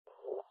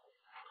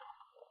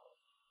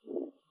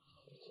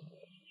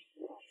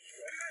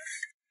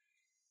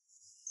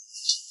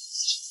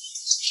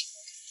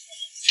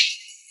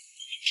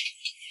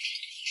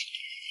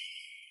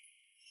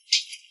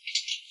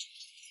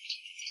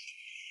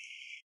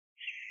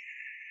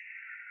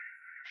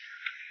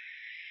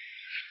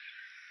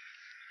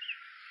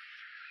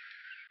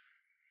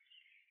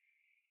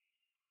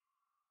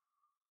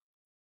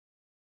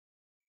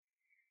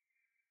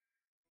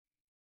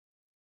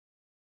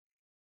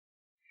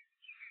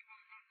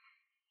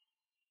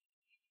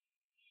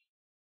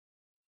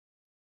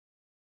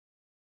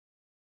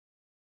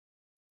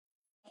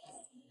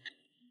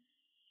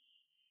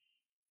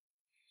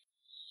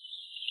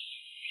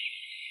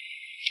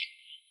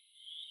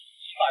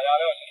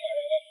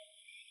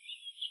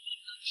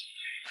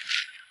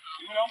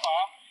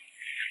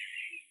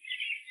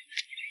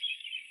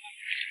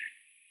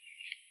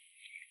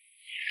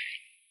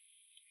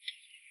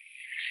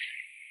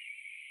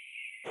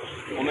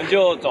我们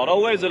就找到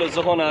位置了之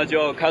后呢，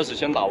就开始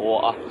先打窝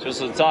啊，就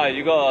是在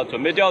一个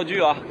准备钓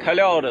具啊、开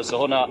料的时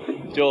候呢，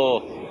就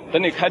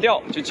等你开钓，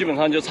就基本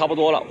上就差不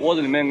多了，窝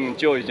子里面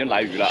就已经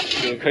来鱼了，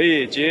就可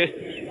以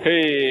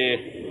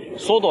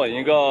缩短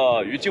一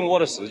个鱼进窝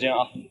的时间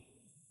啊。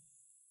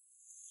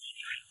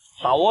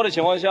打窝的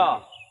情况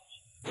下，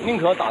宁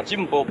可打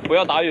近不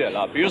要打远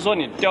了。比如说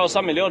你钓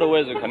3.6米的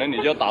位置，可能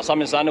你就打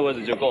3.3米的位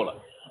置就够了。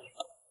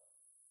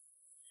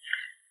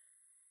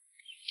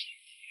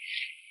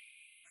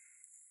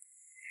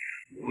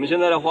我们现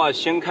在的话，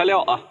先开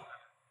料啊，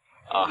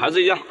还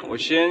是一样，我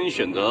先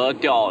选择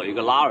钓一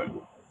个拉饵。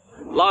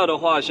拉饵的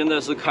话，现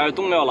在是开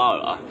冻料拉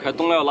饵啊。开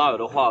冻料拉饵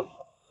的话，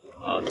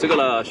这个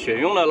呢，选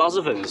用的拉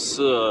丝粉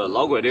是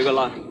老鬼的一个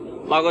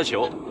拉钩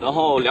球，然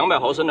后200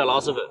毫升的拉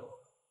丝粉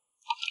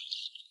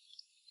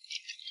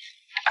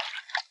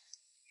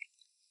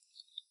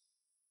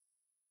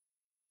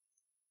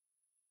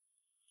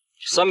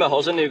，300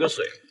毫升的一个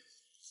水，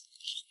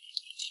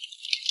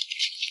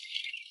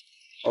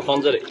我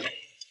放这里。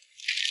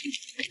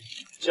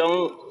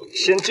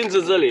先静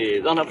置这里，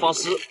让它发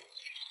湿。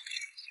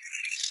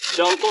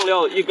将冻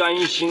料一干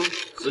一新，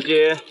直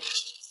接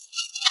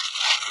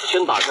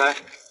先打开，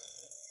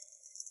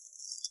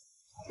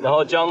然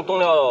后将冻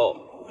料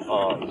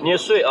捏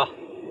碎啊，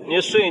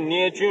捏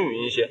均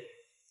匀一些。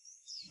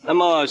那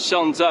么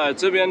像在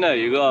这边的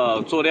一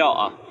个做料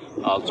啊，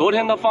昨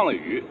天他放了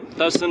鱼，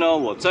但是呢，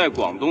我在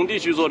广东地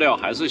区做料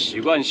还是习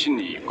惯性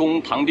以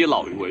供塘底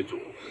老鱼为主。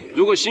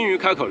如果新鱼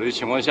开口的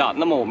情况下，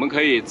那么我们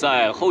可以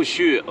在后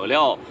续饵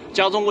料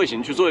加重味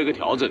型去做一个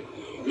调整。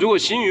如果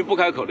新鱼不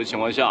开口的情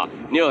况下，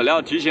你饵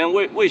料提前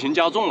味型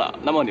加重了，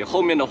那么你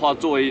后面的话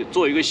做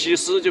一个稀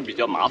释就比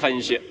较麻烦一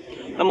些。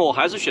那么我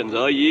还是选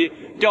择以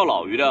钓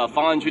老鱼的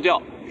方案去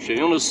钓，选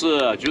用的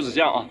是橘子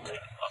酱啊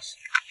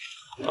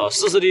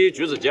，40滴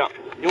橘子酱，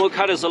因为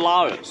开的是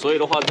拉饵，所以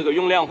的话这个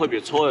用量会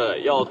比搓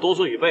饵要多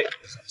出1倍。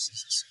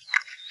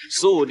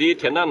15滴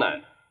甜蛋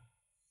奶，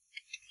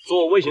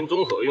做味型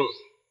综合用。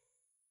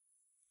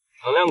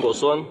能量果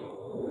酸，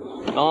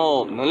然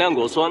后能量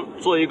果酸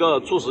做一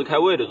个促食开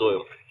胃的作用。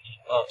2、3、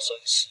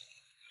4、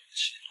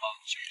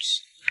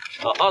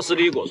7、8、9、10，20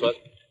滴果酸，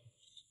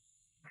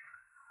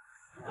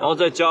然后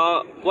再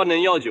加万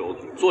能药酒，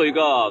做一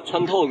个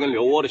穿透跟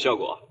留窝的效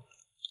果。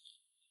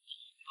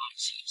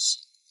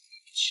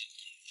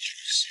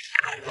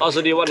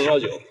20滴万能药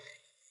酒，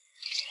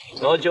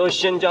然后就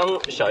先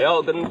将小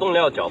药跟冻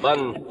料搅拌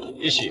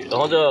一起，然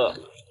后这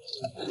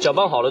搅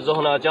拌好了之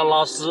后呢，将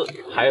拉丝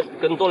还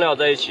跟冻料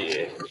在一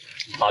起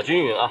打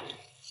均匀啊。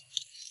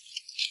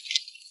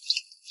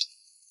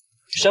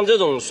像这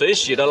种水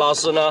洗的拉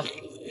丝呢，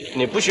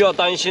你不需要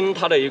担心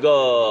它的一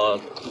个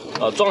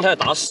状态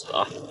打死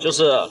啊，就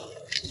是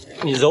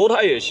你揉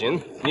它也行，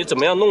你怎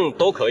么样弄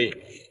都可以。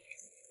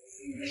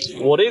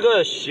我的一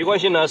个习惯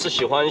性呢是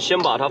喜欢先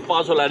把它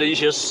发出来的一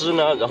些丝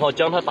呢，然后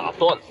将它打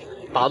断。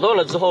打断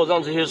了之后，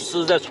让这些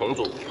丝再重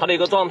组，它的一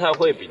个状态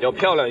会比较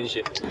漂亮一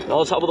些。然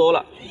后差不多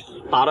了，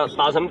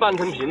打成半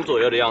成品左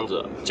右的样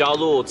子，加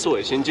入刺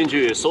尾芯进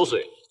去收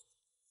水。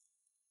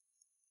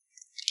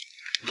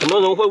很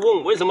多人会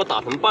问，为什么打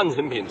成半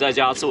成品再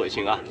加刺尾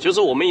芯啊？就是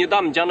我们一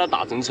旦将它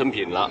打成成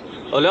品了，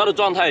饵料的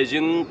状态已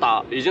经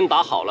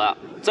打好了，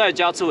再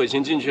加刺尾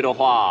芯进去的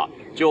话，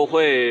就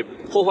会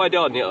破坏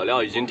掉你饵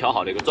料已经调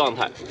好的一个状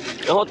态。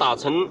然后打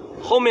成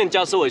后面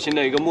加刺尾芯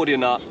的一个目的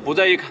呢，不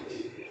在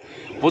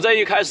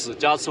一开始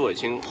加刺尾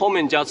芯，后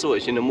面加刺尾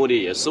芯的目的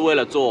也是为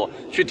了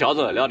去调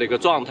整饵料的一个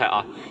状态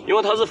啊，因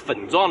为它是粉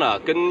状的，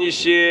跟一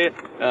些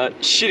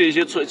细的一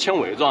些纤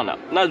维状的。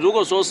那如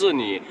果说是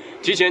你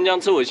提前将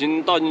刺尾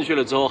芯倒进去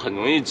了之后，很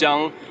容易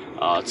将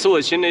刺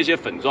尾芯的一些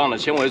粉状的、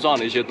纤维状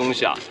的一些东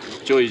西啊，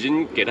就已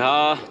经给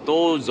它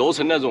都揉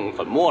成那种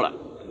粉末了，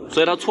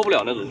所以它出不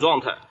了那种状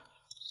态。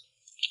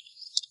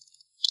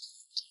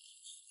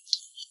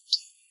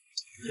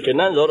简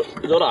单揉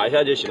打一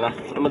下就行了，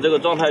那么这个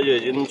状态就已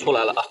经出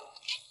来了啊。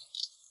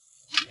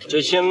就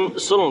先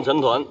湿拢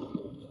成团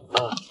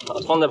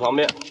放在旁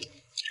边。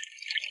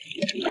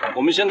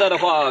我们现在的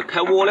话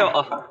开窝料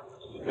啊，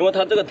因为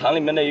它这个塘里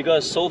面的一个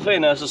收费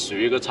呢是属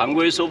于一个常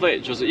规收费，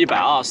就是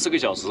120，4个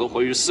小时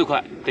回鱼4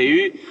块，等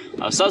于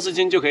30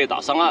斤就可以打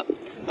上岸。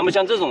那么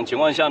像这种情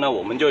况下呢，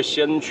我们就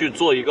先去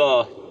做一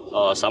个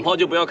散泡，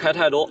就不要开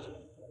太多，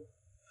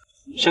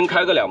先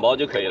开个2包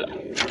就可以了。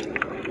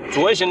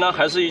主味型呢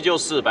还是依旧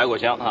是白果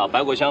香啊，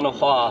白果香的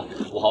话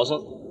5毫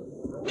升，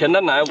甜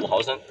蛋奶5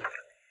毫升，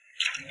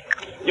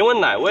因为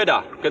奶味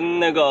的跟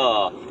那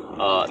个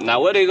奶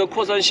味的一个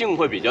扩散性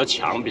会比较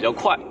强，比较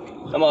快，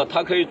那么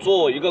它可以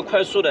做一个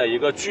快速的一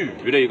个聚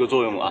鱼的一个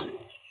作用啊。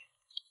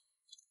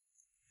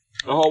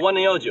然后万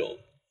能药酒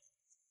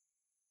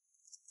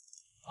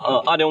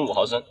，2.5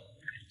毫升，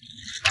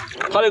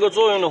它的一个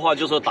作用的话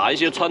就是打一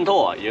些穿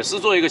透啊，也是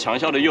做一个强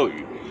效的诱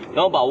鱼。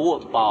然后把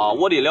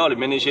窝底料里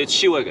面的一些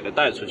气味给它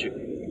带出去。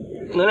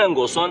能量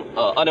果酸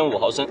2.5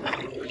毫升。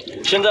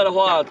现在的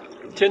话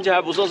天气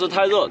还不算是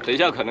太热，等一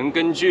下可能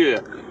根据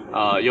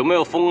有没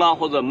有风啊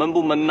或者闷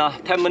不闷呐，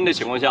太闷的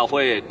情况下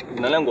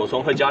能量果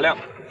酸会加量。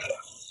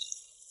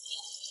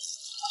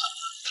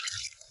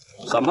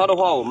散泡的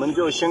话，我们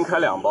就先开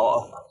2包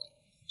啊。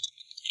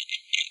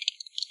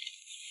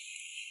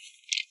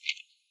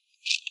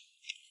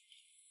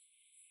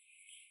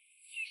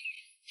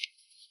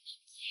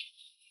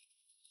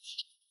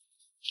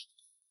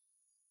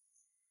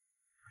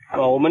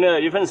我们的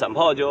1份散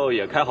泡就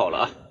也开好了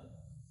啊。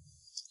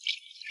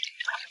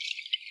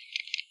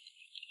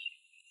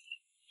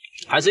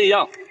还是一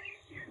样，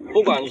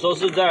不管说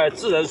是在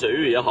自然水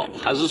域也好，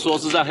还是说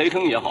是在黑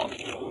坑也好，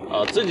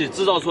自己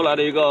制造出来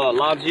的一个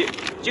垃圾，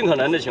尽可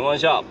能的情况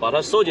下把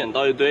它收捡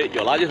到一堆，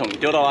有垃圾桶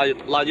丢到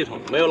垃圾桶，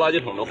没有垃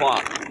圾桶的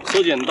话，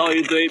收捡到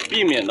一堆，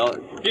避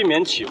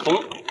免起风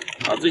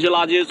啊，这些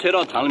垃圾吹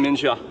到塘里面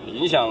去啊，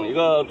影响一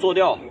个做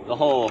钓，然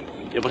后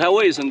也不太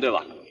卫生，对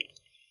吧？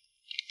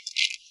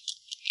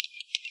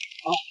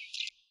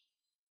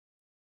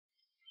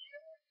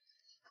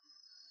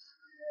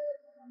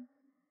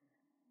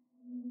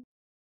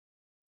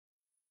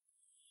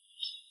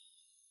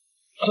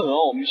然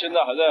后我们现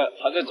在还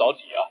在找底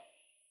啊。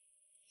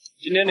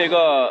今天的一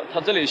个，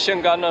它这里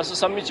线杆呢是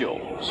3.9米，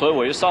所以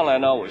我一上来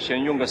呢，我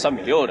先用个3.6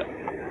米的。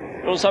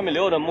用3.6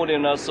米的目的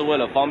呢，是为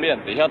了方便，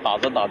等一下打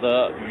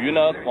着鱼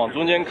呢往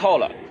中间靠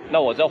了，那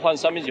我再换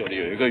3.9米的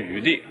有一个余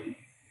地。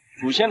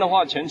主线的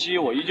话，前期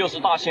我依旧是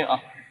大线啊。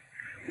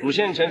主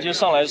线前期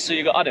上来是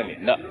一个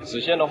2.0的，子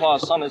线的话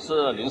上的是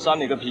03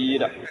的一个 P1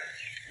的。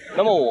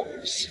那么我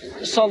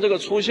上这个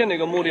粗线的一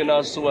个目的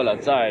呢，是为了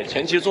在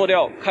前期做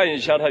钓看一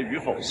下它鱼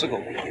口是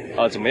口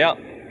怎么样。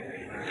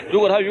如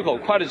果它鱼口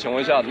快的情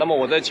况下，那么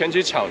我在前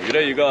期抢鱼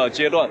的一个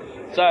阶段，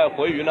在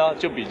回鱼呢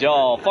就比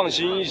较放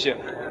心一些，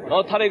然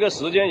后它的一个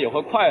时间也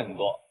会快很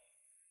多。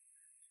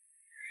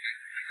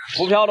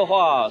浮漂的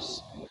话，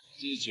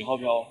这是几号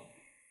漂？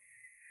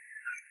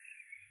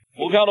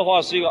浮漂的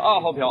话是一个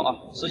2号漂啊，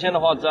时线的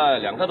话在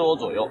2克多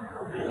左右。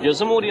也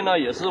是目的呢，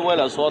也是为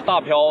了说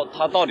大漂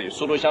它到底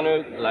速度相对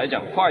来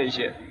讲快一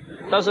些，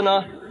但是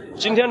呢，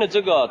今天的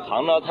这个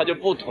塘呢，它就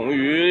不同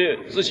于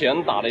之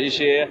前打的一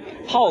些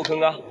炮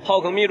坑啊，炮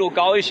坑密度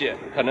高一些，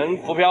可能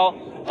浮漂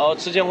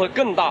吃铅会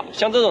更大。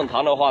像这种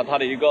塘的话，它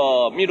的一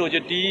个密度就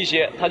低一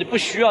些，它就不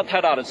需要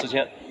太大的吃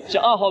铅。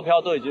像2号漂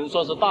都已经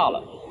算是大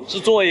了，是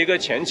作为一个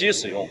前期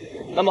使用。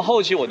那么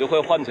后期我就会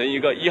换成一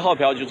个1号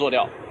漂去做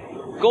钓。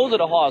钩子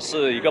的话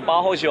是一个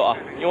8号锈啊，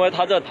因为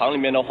它这塘里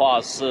面的话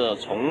是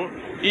从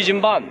1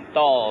斤半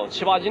到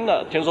7、8斤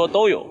的，听说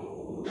都有，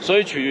所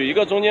以取一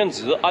个中间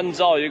值，按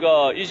照一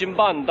个1斤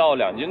半到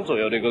2斤左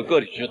右的一个个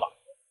体去打。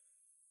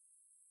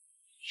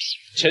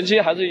前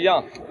期还是一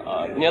样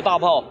啊，捏大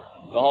炮，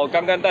然后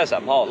杆杆带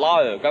散炮，拉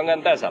饵杆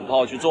杆带散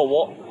炮去做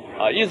窝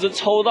啊，一直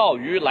抽到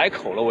鱼来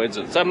口了为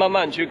止，再慢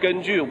慢去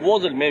根据窝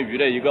子里面鱼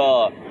的一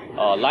个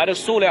来的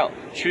数量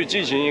去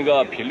进行一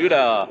个频率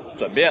的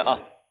转变啊。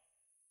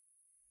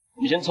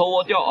我们先抽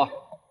窝钓啊。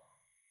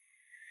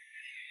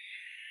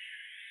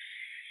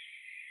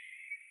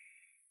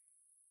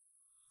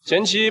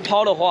前期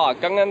抛的话，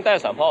刚刚带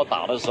散炮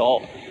打的时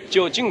候，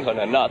就尽可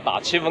能的打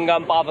7分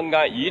杆、8分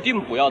杆，一定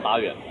不要打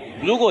远。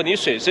如果你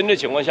水深的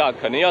情况下，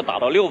可能要打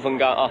到6分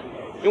杆啊，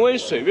因为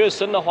水越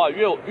深的话，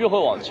越会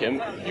往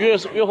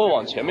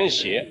前面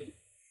斜。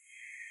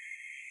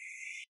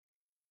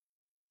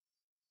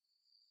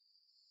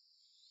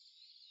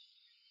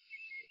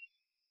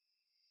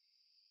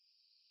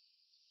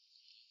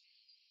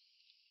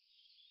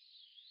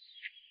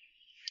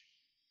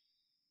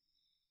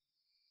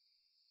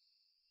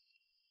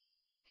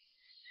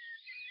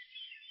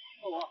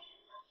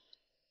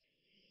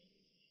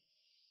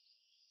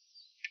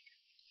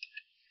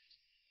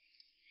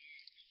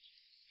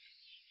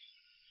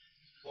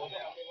5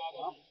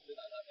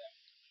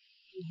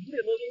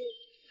点多钟，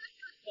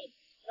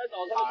来早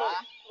上的时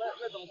候，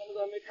来早上的时候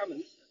还没开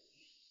门。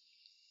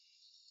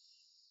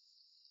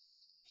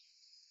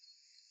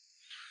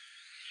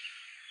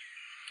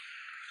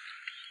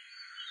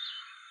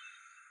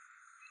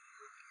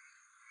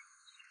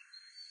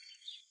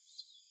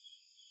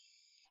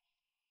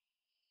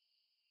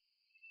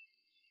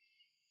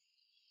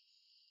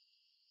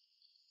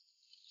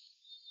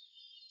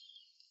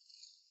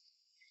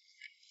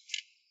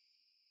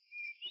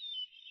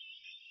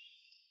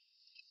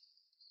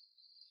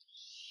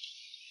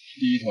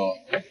第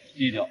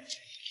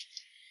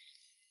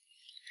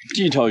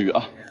一条鱼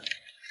啊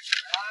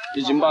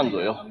，1斤半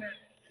左右，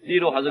力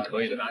度还是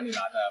可以的。哪里拿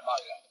的鲍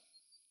鱼？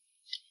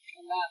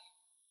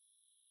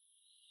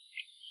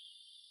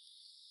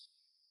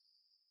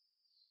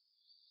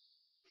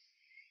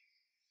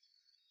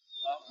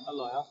看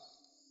哪呀？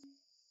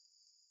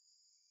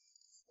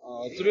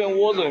这边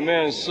窝子里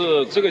面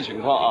是这个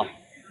情况啊。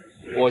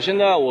现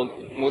在我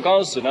刚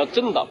开始呢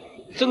正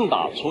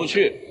打出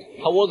去，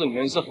它窝子里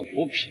面是很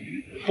不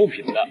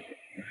平的。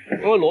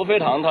因为罗非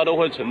塘它都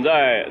会存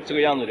在这个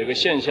样子的一个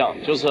现象，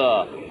就是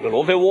有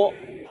罗非窝。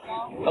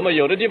那么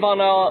有的地方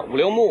呢5、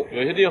6目，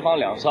有些地方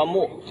2、3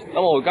目。那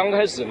么我刚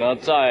开始呢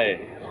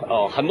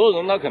很多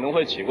人他可能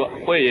会奇怪，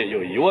会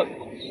有疑问。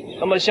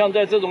那么像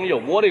在这种有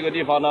窝的一个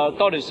地方呢，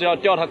到底是要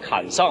钓它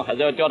坎上，还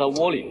是要钓它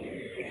窝里？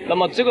那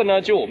么这个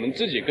呢，就我们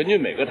自己根据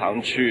每个塘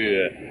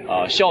去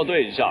校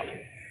对一下。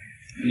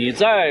你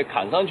在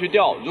坎上去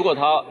钓，如果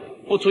它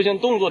不出现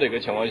动作的一个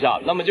情况下，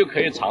那么就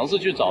可以尝试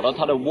去找到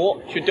它的窝，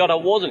去掉到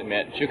窝子里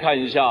面去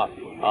看一下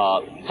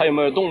它有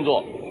没有动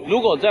作。如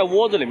果在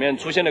窝子里面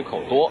出现的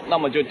口多，那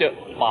么就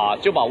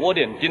把窝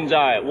点定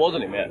在窝子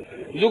里面；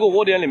如果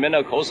窝点里面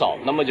的口少，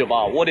那么就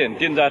把窝点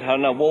定在它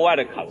那窝外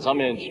的坎上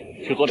面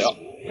去做钓。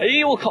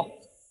哎，我靠！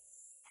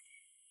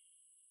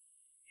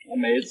我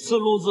每次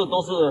录制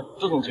都是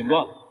这种情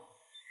况。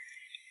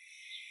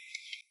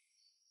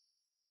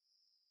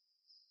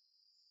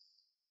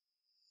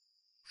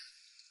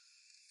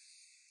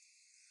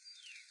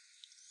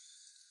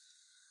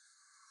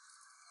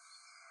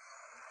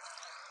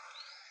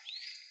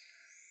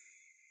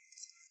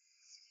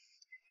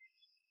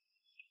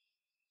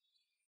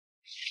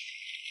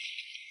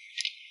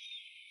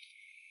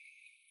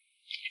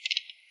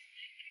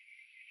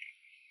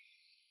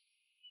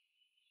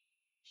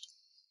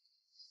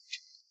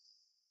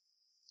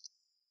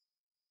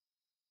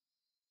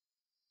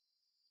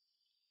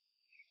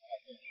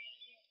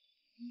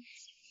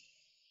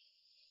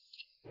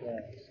对，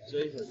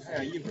这一会儿太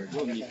阳一会儿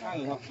就你看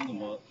着它不怎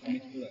么还没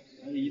出来，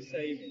然后你一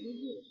晒一会儿就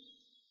热了。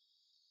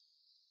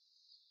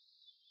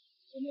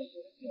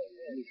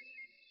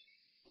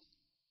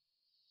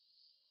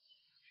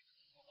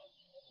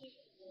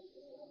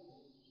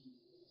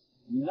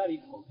你那里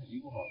口肯定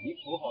不好，你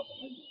口好怎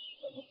么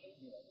喷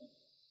出来的？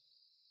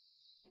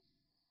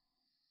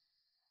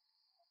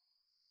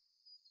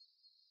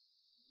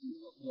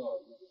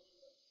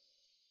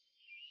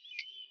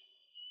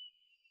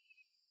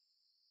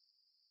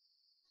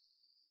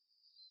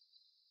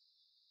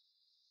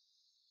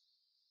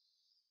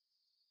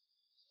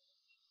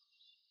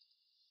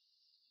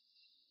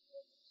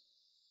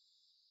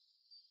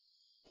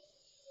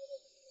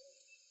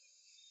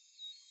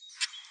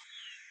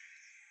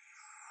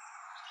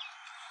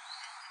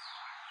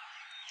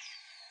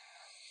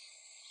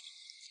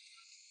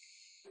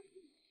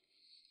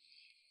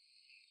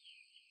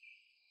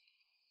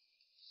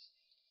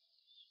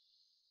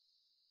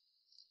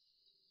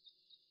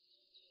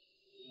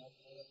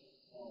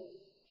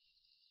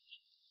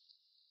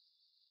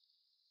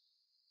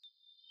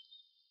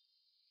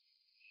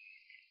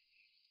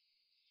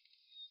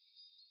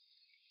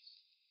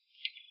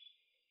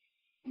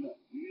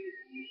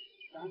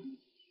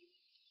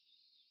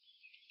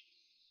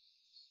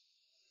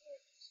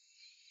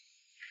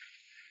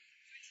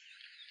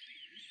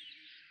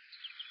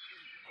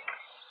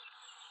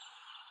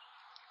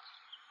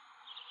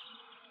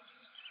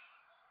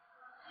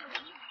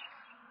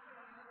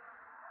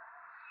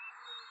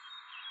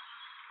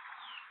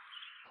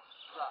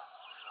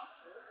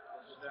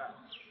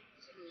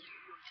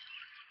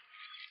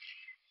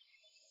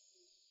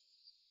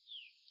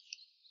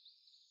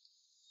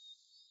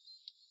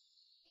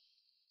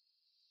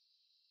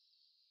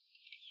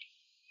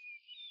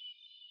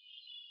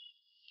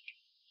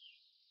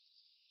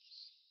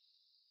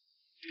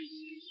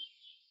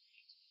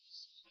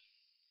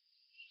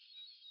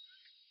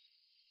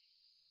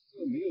这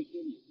个没有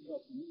说你是要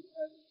从一开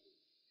始，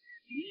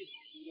你一出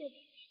掉的。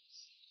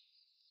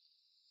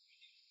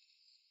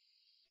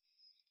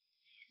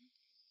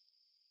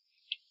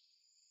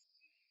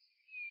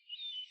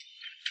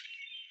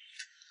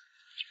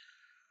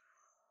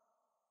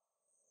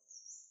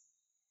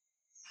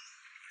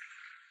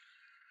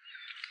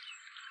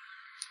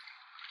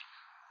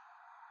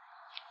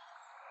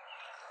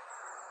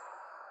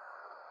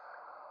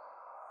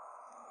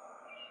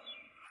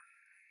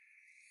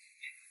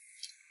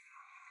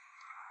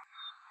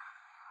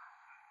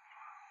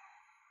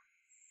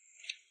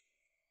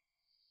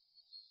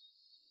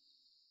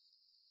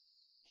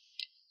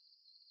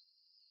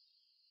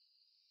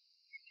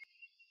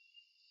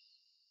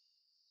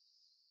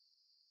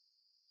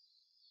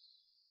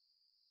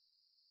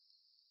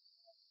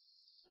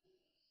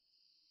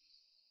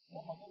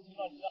我好像听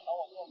到你在喊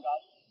我做竿，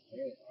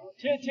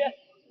切，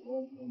喊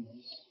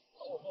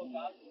我做竿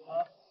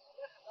啊！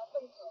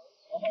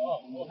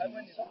我还以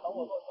为你在喊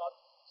我做竿。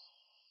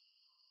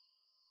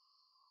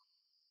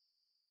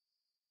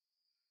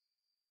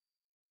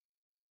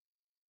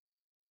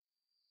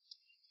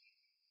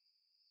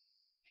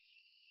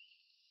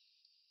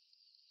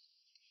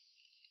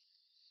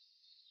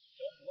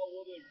那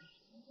我的鱼，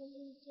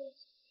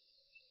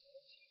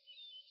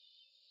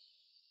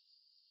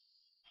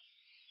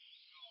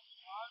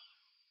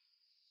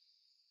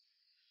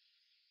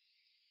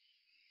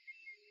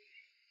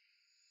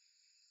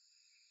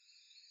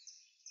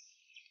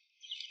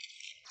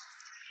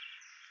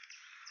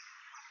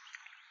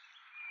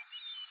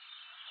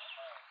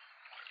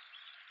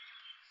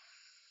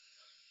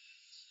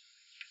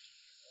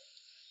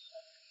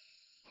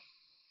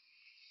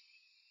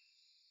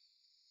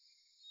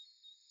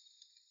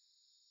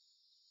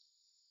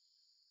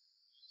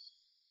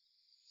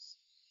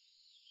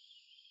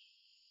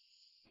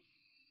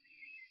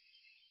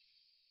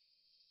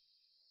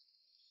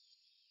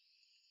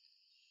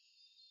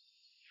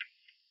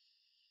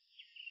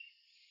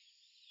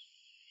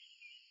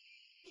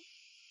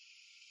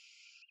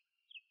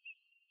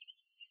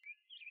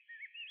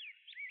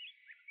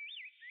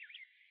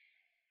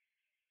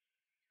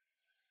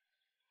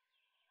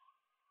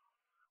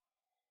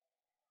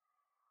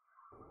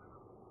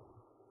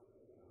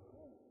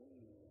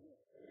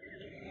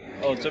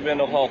后这边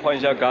的话换一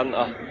下竿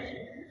啊，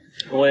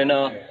因为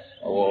呢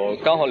我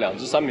刚好2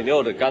只3.6米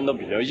的竿都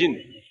比较硬，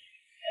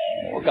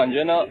我感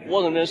觉呢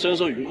窝里面虽然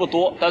说鱼不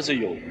多，但是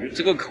有鱼，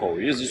这个口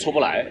一直出不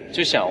来，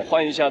就想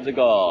换一下这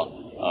个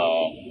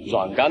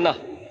软竿呢，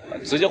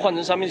直接换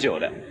成3.9米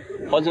的，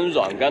换成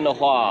软竿的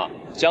话，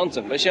将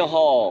整个线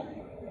号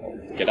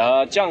给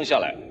它降下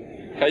来。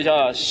 看一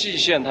下细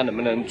线它能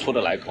不能出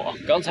得来口啊？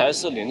刚才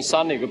是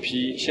03的一个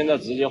P， 现在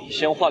直接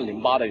先换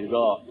08的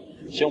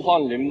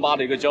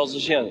一个交织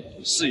线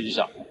试一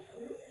下。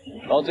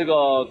然后这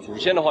个主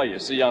线的话也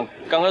是一样，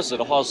刚开始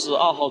的话是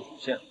2号主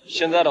线，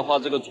现在的话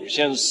这个主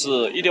线是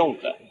1.5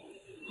的，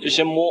就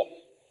先摸。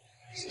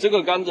这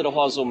个杆子的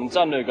话是我们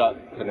战略杆，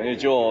可能也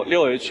就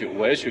6H、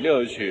5H、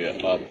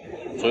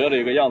6H 左右的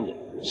一个样子。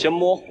先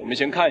摸，我们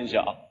先看一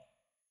下啊。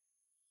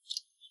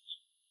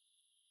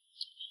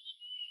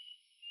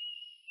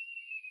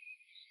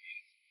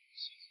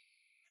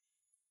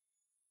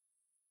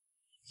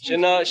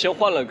 先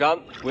换了杆，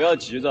不要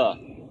急着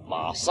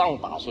马上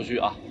打出去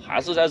啊，还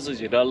是在自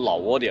己的老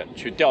窝点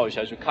去钓一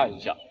下，去看一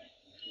下，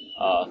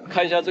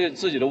看一下这个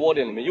自己的窝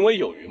点里面，因为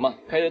有鱼嘛，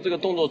看一下这个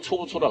动作出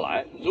不出得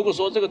来。如果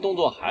说这个动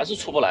作还是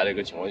出不来的一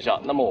个情况下，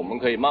那么我们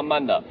可以慢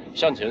慢的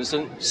向前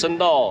伸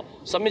到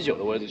3.9米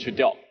的位置去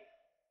钓。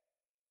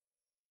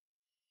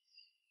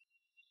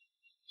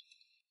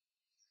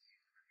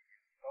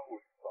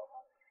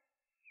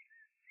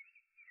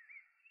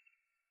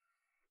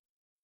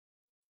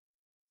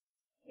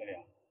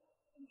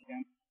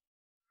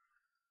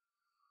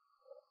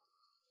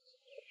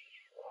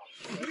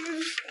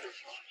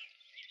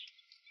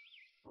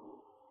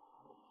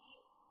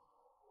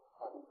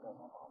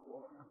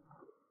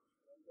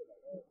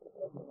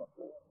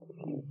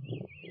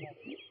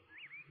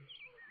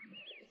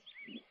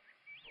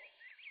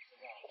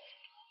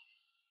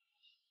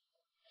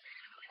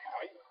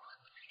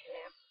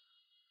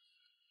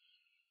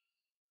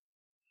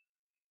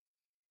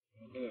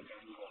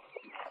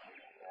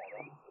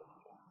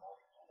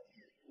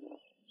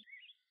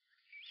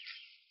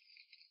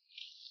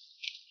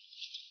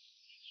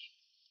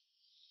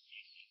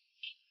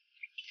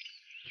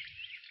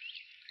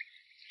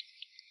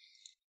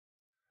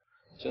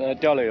 现在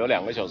钓了有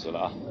2个小时了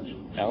啊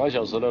，2个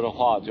小时了的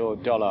话就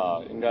钓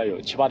了应该有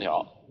7、8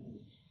条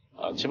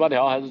，7、8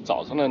条还是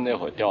早上的那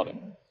会钓的。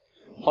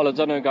换了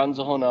战略竿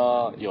之后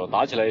呢，有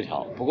打起来1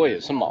条，不过也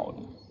是卯的。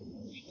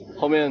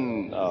后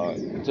面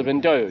这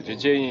边钓友就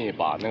建议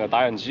把那个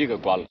打眼机给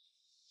关了。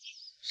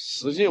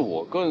实际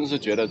我个人是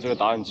觉得这个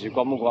打眼机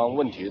关不关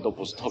问题都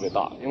不是特别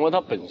大，因为它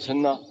本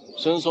身呢，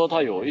虽然说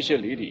它有一些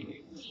离底，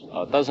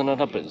但是呢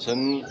它本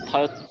身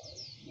它。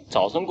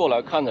 早上过来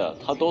看着，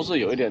它都是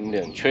有一点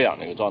点缺氧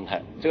的一个状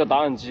态。这个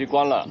打眼机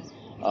关了，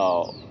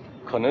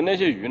可能那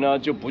些鱼呢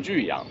就不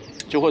具氧，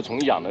就会从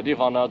氧的地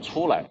方呢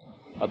出来，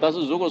但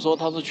是如果说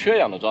它是缺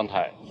氧的状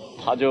态，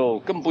它就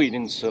更不一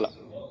定吃了。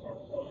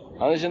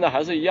反正现在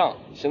还是一样，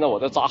现在我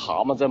在扎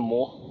蛤蟆，在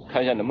摸，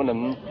看一下能不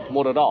能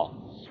摸得到。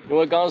因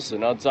为刚开始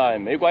呢，在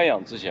没关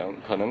氧之前，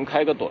可能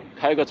开个短、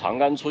开个长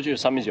竿出去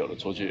3.9米的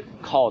出去，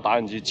靠打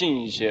眼机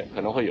近一些，可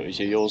能会有一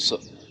些优势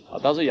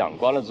但是氧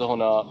关了之后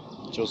呢？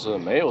 就是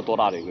没有多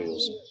大的一个优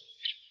势，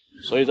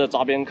所以在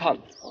扎边看。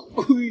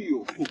哎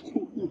呦，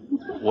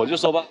我就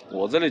说吧，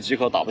我这里几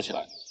口打不起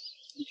来。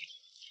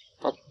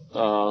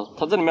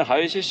它这里面还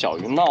有一些小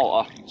鱼闹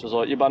啊，就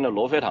说一般的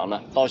罗非塘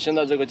呢，到现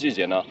在这个季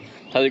节呢，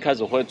它就开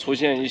始会出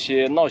现一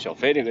些闹小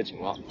飞的一个情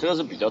况，这个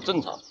是比较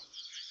正常。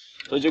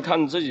所以就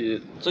看自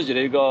己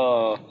的一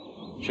个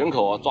选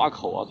口啊、抓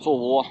口啊、做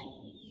窝。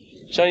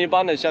像一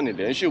般的，像你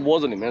连续窝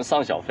子里面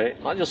上小飞，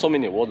那就说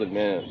明你窝子里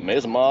面没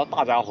什么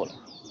大家伙了。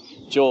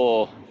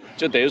 就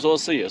等于说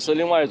是也是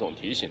另外一种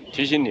提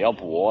醒你要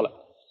补窝了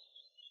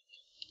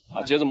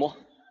啊，接着摸。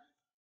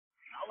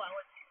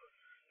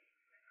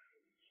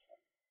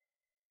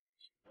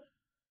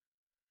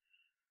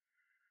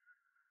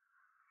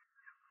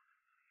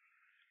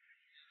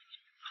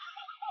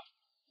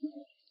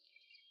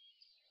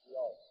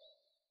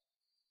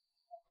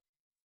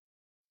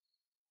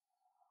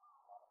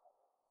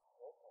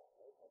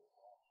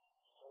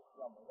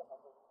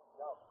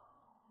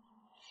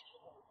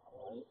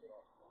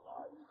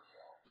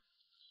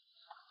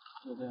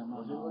就这样慢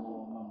慢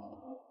摸，慢慢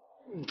摸。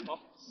好，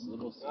时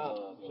不时的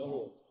小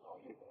虎，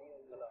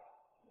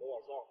我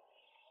往上，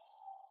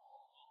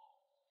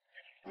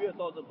越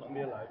到这旁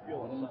边来越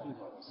往上。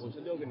我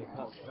先遛给你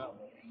看，你看。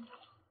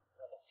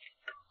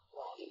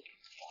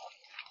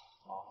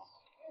好。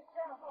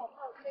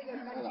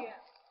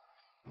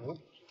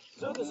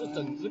这个是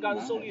整只竿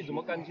受力怎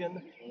么干尖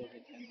呢？除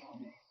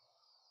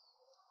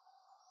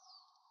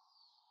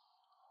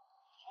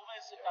非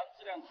是竿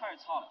质量太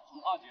差了，从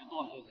2节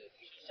断了。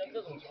像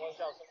这种情况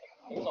下是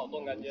很少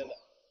断竿尖的，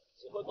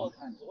只会断2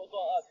节。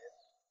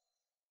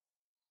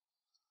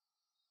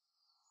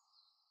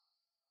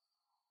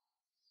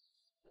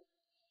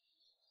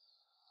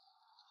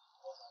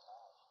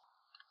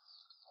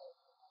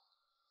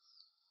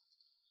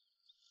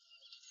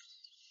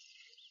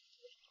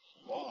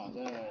我在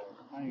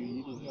番禺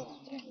一路钓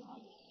场见过他。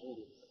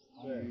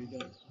对，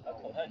它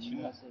口太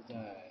轻了。是在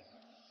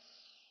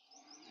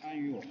单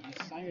鱼我看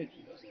3月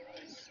底的时候。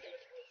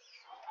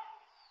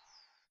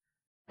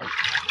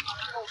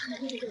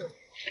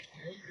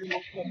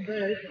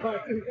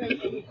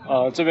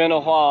这边的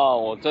话，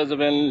我在这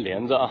边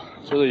连着啊，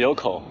就是有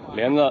口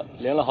连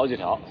了好几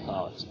条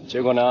啊，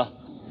结果呢，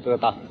这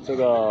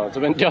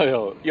边钓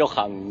友又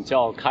喊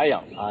叫开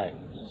养，哎，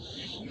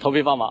头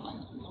皮发麻。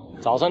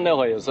早上那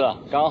会也是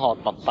刚好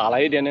打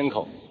了一点点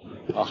口，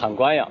啊喊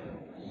关养，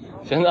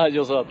现在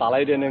就是打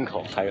了一点点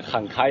口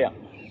喊开养。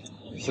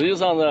实际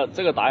上呢，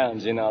这个打养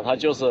机呢，它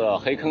就是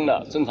黑坑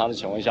的正常的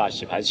情况下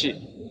洗排器。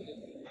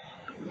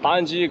打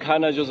养机一开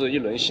呢，就是一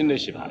轮新的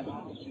洗排。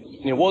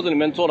你窝子里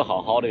面做的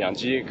好好的，养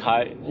鸡一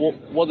开，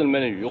窝子里面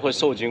的鱼会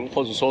受精，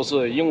或者说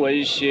是因为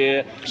一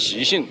些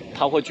习性，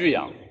它会拒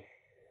养，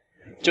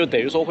就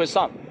等于说会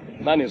上。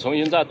那你重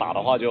新再打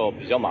的话就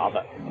比较麻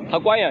烦。它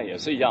关养也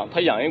是一样，它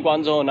养一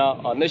关之后呢，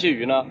那些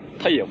鱼呢，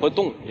它也会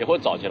动，也会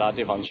找其他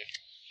地方去。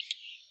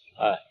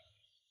哎，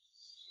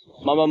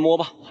慢慢摸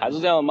吧，还是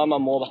这样慢慢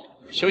摸吧。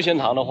休闲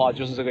塘的话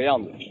就是这个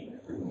样子，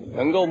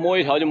能够摸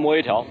一条就摸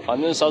一条，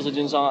反正30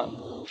斤上岸。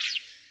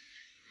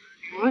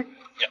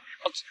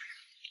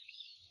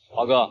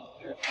华哥，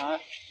有一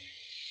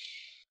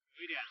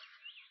点，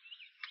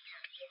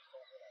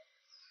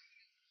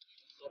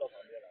收到旁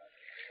边来，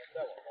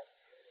再往后，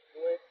因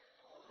为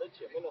在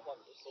前面的话，你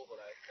收回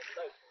来，它不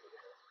带出的。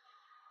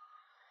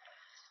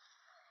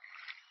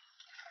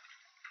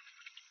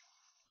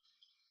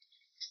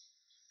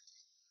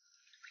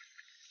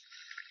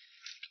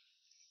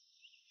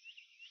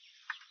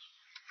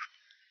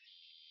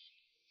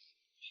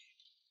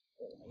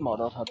冒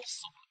到他的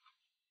手。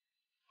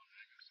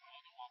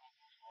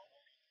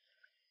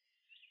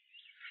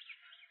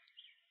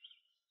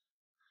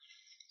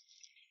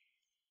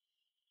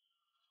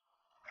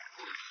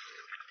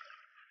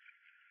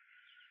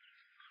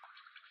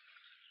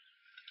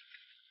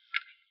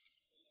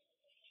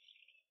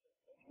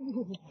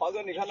华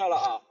哥，你看到了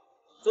啊，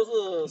这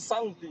是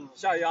上顶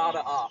下压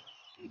的啊，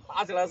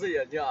打起来是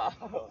眼睛啊。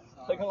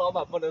黑坑老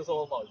板不能说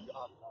我保鱼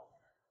啊。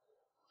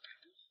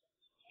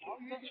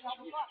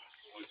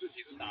我自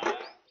己都打了。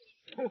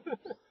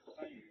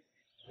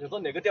你说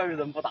哪个钓鱼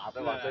人不打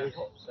对吧？这一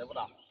口谁不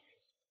打？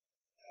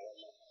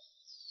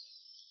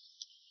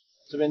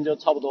这边就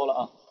差不多了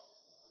啊。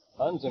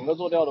反正整个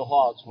做钓的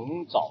话，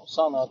从早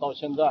上呢到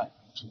现在，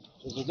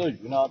就是这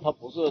鱼呢，它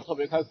不是特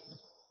别开口。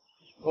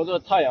因为这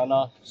太阳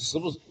呢，时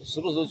不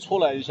时出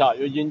来一下，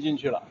又阴进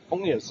去了，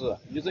风也是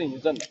一阵一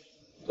阵的，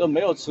这没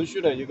有持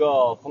续的一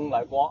个风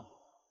来刮。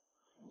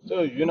这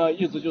个鱼呢，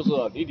一直就是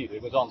离底的一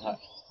个状态。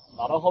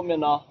打到后面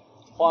呢，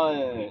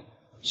换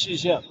细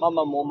线，慢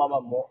慢摸，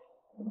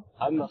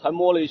还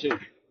摸了一些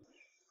鱼。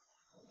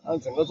但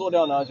整个做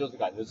钓呢，就是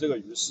感觉这个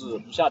鱼是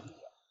不下底的。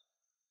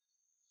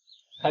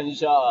看一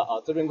下啊，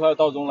这边快要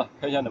到中了，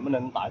看一下能不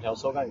能打一条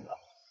收竿鱼啊。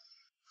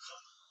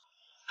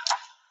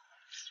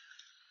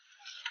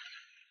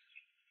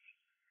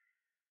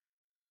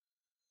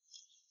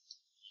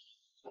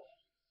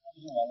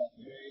完了，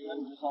那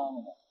你就上岸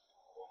了吧？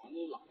我们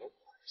哪个？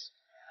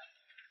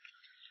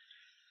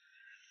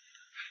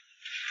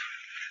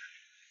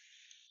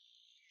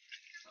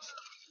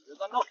别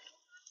站到！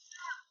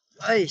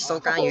哎，收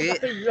竿鱼！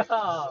收鱼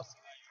啊！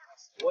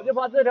我就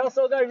怕这条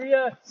收竿鱼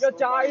要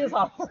加一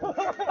场。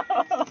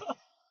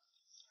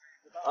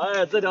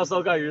哎，这条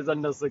收竿鱼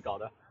真的是搞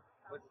的。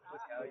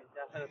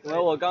因为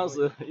我刚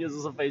时一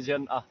直是飞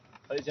签啊，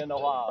飞签的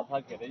话，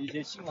它给的一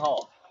些信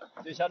号，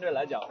就相对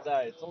来讲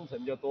在中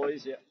层就多一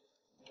些。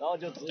然后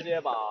就直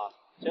接把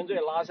铅坠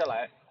拉下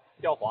来，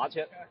钓滑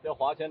铅。钓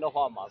滑铅的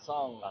话，马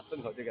上啊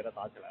正口就给它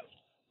打起来了。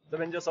这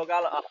边就收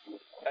竿了啊，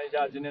看一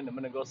下今天能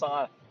不能够上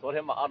岸。昨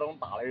天把阿东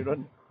打了一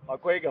顿，把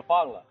龟给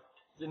放了，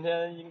今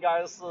天应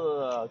该是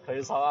可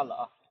以上岸了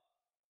啊。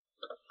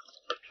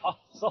好，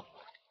收。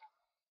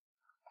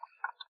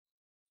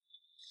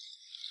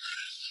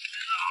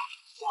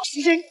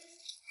10斤。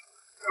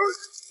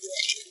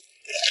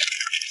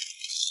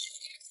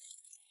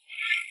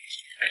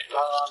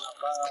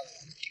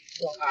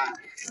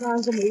当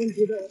然是没问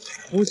题的。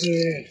不行。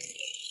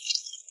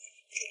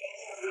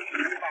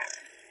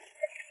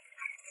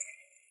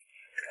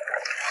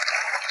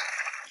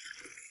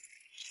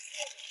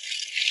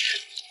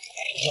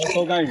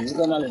收竿鱼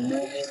在那里摸，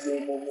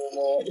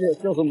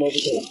就是摸不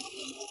起来。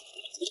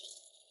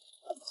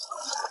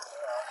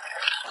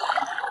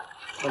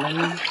可能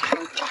没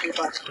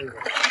法吃。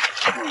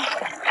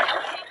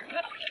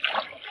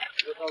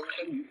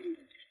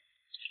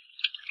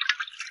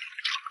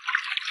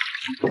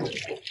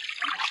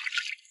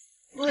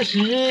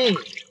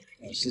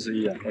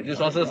41啊，我就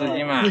说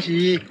41嘛。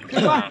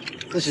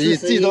41，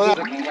自己多了。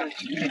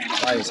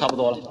哎，差不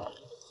多了，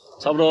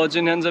差不多。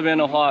今天这边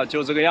的话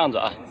就这个样子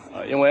啊，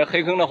因为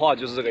黑坑的话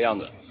就是这个样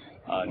子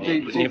啊。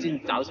最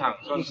近早场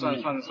算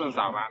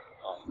少吧。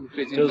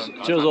最近就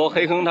是说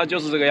黑坑它就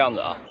是这个样子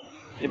啊。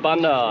一般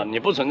的你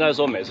不存在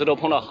说每次都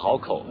碰到好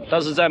口，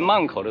但是在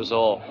慢口的时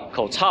候，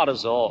口差的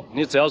时候，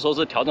你只要说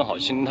是调整好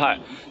心态，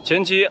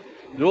前期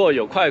如果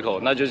有快口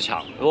那就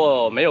抢，如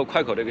果没有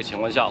快口的一个情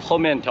况下，后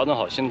面调整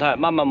好心态，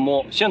慢慢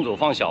摸，线组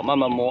放小，慢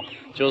慢摸，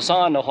就上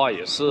岸的话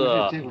也是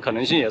可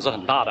能性也是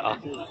很大的啊。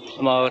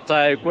那么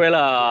在归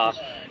了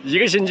1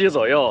个星期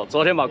左右，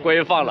昨天把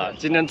龟放了，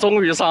今天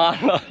终于上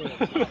岸了，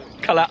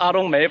看来阿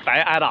东没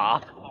白挨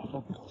打。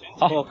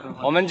好，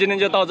我们今天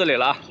就到这里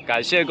了，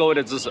感谢各位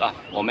的支持啊，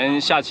我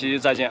们下期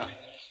再见。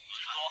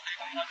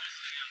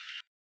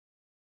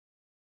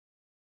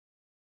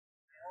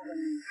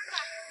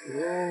 哦，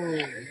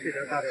这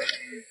条大的。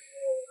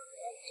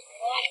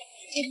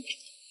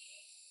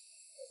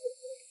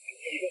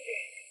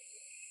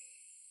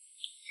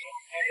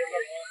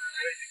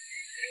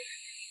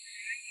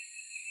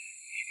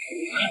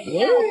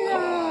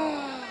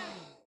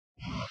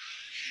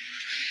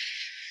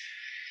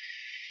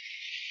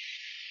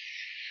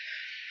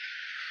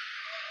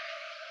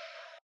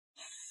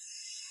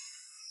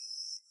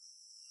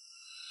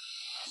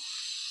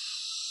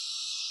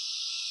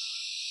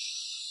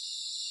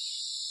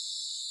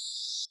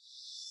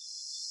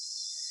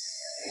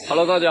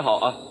Hello， 大家好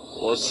啊，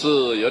我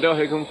是游钓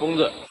黑坑疯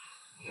子。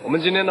我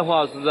们今天的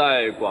话是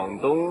在广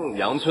东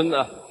阳春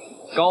的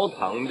高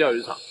塘钓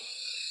鱼场，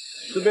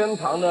这边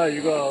塘的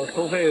一个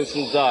收费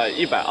是在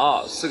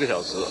120 4个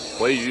小时，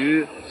回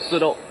鱼4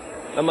斗，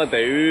那么等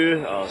于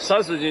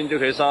30斤就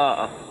可以上岸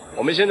啊。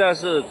我们现在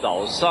是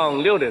早上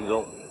6点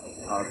钟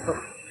啊，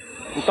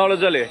到了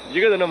这里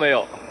一个人都没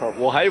有，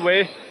我还以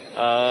为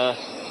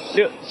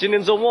今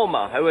天周末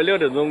嘛，还以为6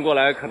点钟过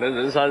来可能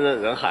人山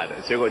人海的，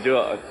结果就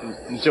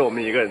我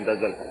们一个人在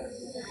这里。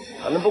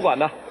反正不管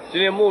了，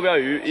今天目标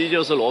鱼依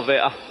旧是罗非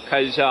啊，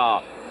看一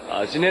下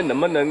今天能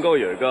不能够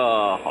有一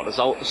个好的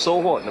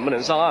收获，能不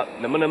能上岸，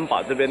能不能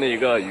把这边的一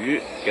个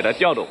鱼给它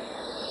钓懂。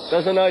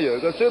但是呢，有一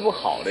个最不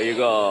好的一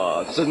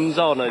个征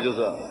兆呢，就是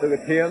这个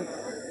天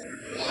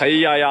黑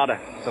压压的，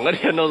整个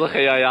天都是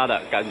黑压压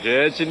的，感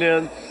觉今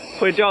天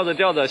会钓着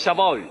钓着下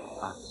暴雨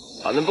啊。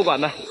反正不管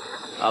了。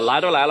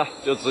 来都来了，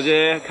就直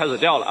接开始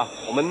钓了啊！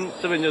我们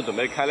这边就准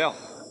备开料。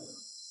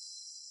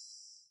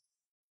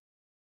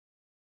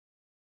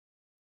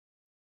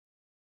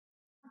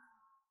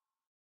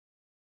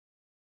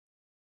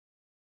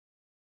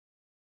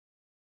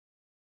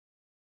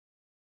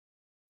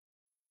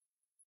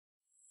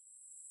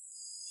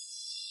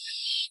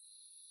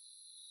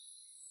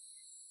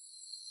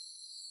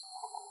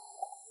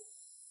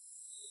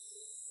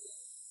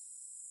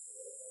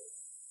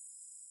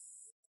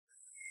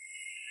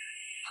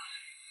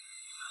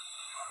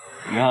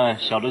你看，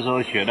小的时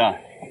候学的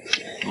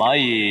蚂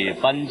蚁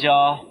搬家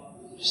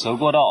蛇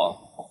过道，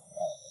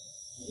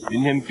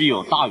明天必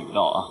有大雨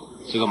到啊！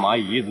这个蚂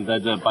蚁一直在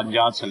这搬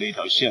家，成了一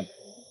条线。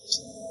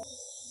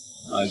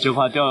就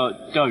怕钓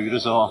鱼的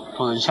时候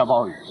突然下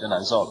暴雨，就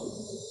难受了。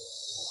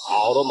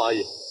好多蚂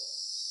蚁，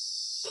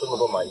这么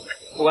多蚂蚁，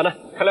不管了，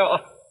开料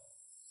啊！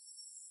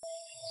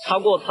插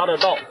过他的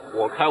道，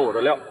我开我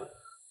的料。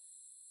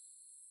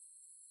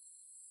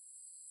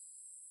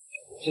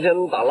今天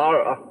打拉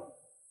饵啊！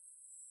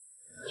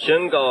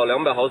 先搞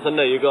200毫升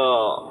的一个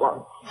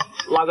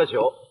拉个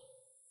球，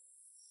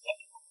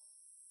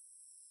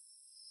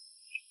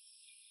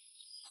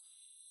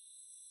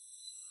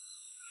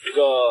一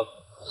个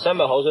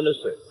300毫升的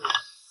水，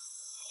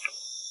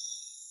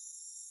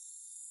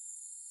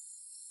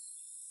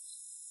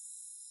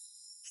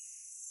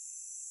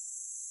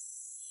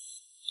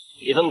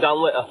一份甘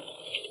味啊，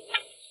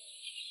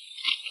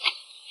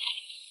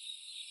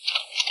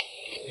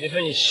一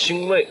份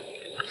腥味。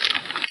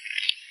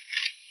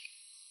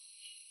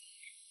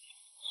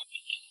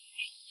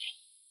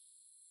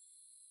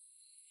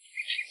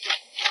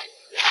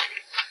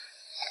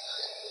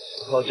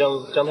 好，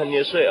将它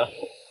捏碎啊，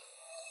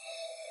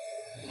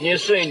捏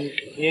碎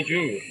捏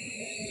均匀。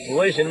卤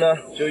味型呢，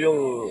就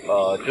用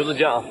橘子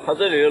酱。它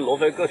这里的罗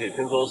非个体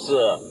听说是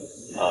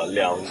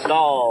2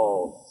到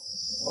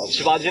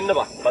7、8斤的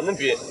吧，反正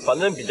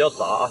比较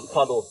杂啊，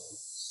跨度。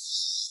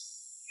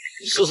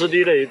40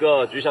滴的一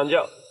个菊香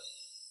酱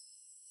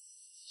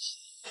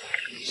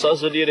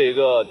，30滴的一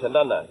个甜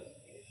蛋奶。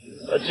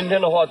今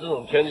天的话，这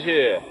种天气。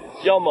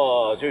 要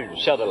么就雨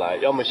下得来，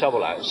要么下不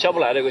来。下不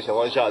来的一个情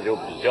况下，就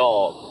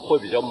会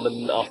比较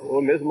闷啊，因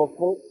为没什么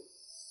风。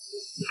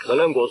能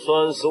量果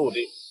酸15滴，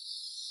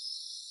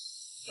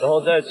然后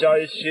再加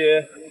一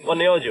些万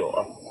能药酒啊。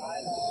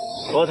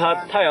然后它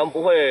太阳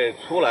不会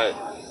出来，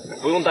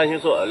不用担心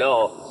说饵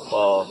料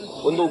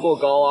温度过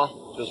高啊，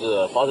就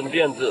是发生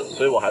变质，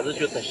所以我还是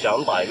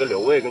想打一个留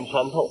味跟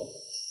穿透，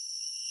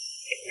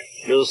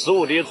有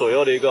15滴左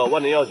右的一个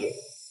万能药酒。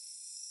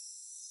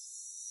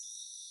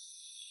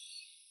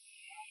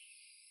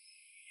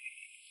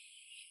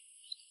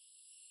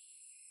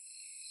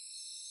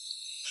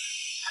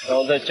 然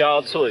后再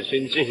加赤尾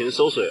星进行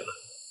收水。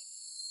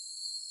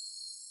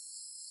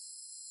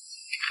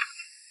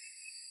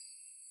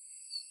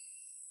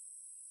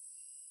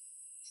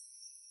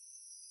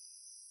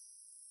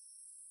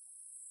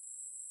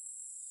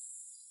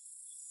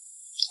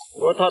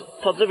因为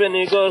它这边的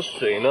一个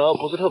水呢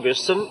不是特别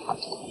深，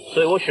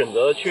所以我选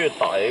择去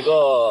打一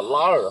个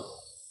拉饵，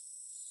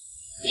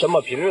想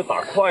把频率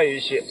打快一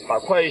些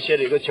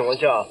的一个情况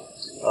下，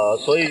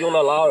所以用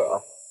到拉饵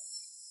啊。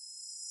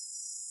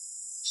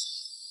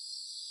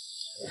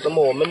那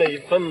么我们的一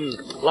份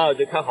拉饵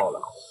就开好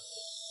了，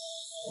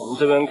我们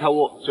这边开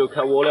窝就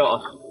开窝料啊，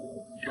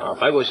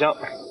白果香，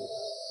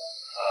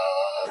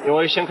因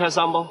为先开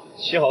3包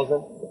7毫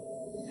升，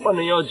万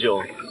能药酒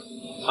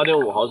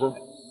2.5毫升，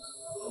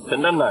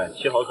甜蛋奶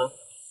7毫升，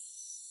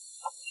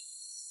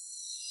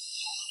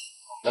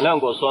能量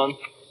果酸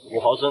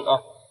5毫升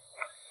啊。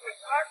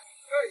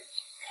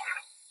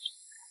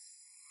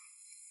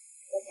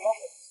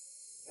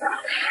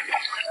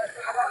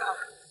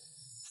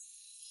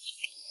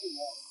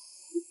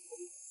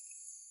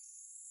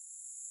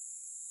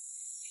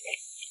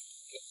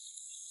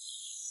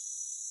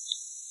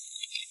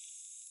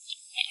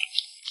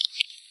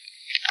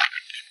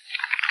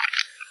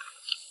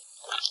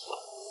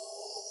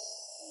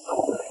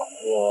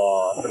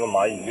哇，这个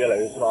蚂蚁越来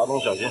越抓动，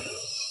小心！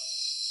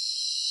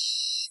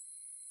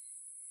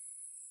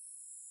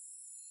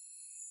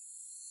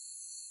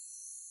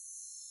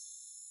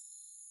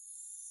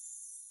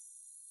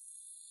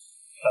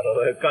看到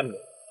都要干了。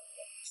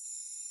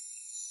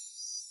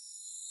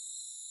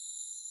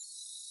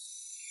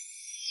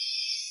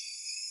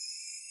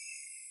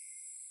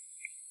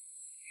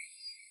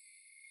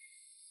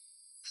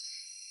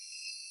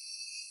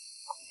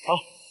好，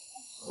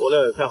锅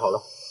料也开好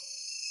了。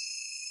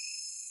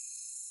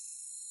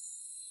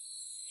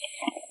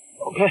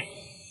OK，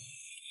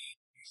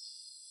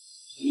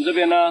 我们这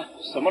边呢，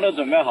什么都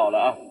准备好了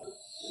啊，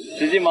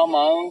急急忙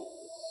忙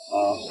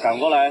赶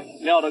过来，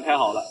料都开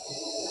好了。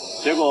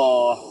结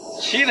果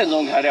7点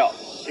钟开料，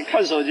一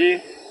看手机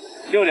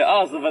6点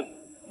20分，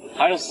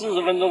还有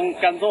40分钟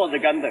干坐着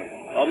干等。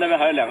然后那边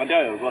还有2个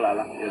钓友过来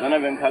了，也在那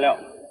边开料。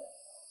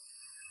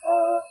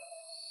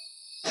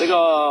这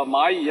个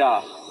蚂蚁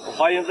啊，我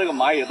发现这个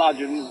蚂蚁大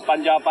军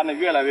搬家搬得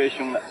越来越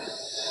凶了，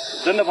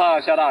真的怕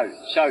下大雨，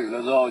下雨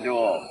了之后就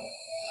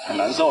很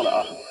难受了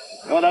啊。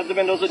因为它这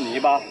边都是泥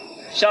巴，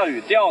下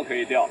雨钓可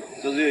以钓，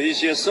就是一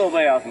些设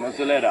备啊什么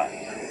之类的，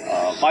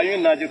搬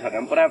运呢就可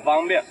能不太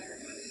方便。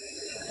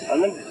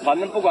反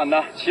正不管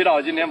它，祈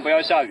祷今天不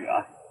要下雨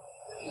啊。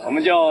我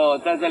们就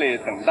在这里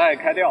等待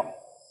开钓。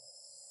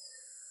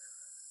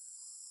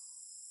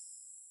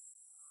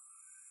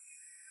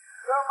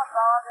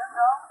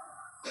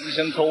我们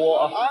先抽窝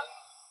啊，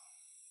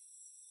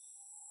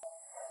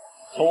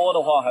抽窝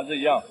的话还是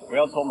一样，不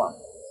要抽满，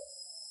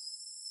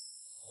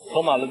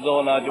抽满了之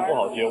后呢就不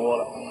好接窝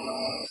了。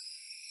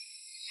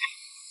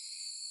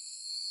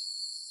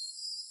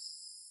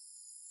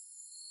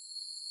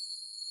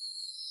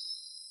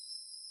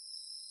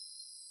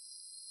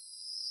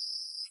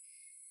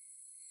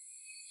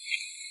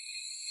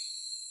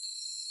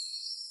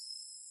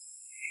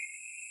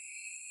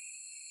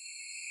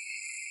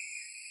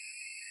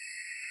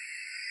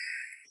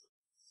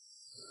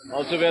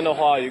然后这边的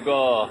话，一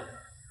个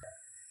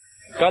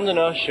杆子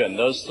呢选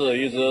的是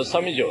一只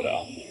3.9米的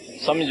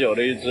，3.9米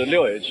的一只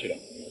6H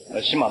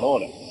的，西马诺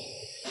的。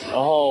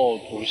然后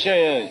主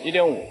线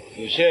1.5，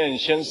主线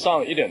先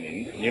上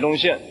1.0，尼龙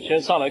线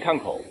先上来看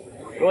口，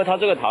因为它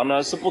这个塘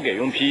呢是不给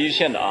用 PE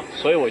线的啊，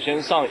所以我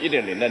先上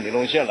1.0的尼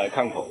龙线来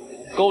看口。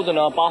钩子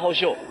呢8号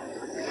锈，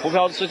浮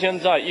漂吃铅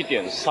在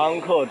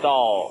1.3克到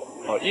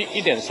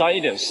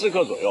1.3、1.4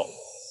克左右。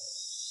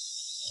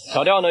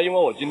调调呢，因为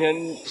我今天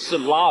是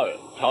拉饵，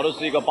调的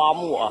是一个8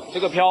目啊，这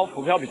个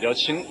浮漂比较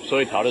轻，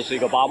所以调的是一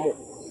个8目。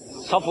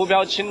它浮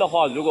漂轻的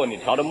话，如果你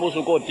调的目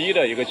数过低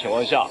的一个情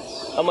况下，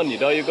那么你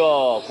的一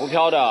个浮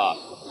漂的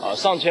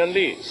上铅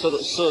力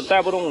是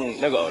带不动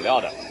那个饵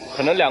料的，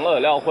可能2个饵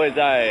料会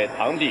在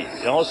塘底，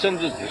然后甚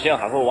至子线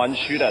还会弯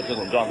曲的这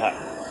种状态。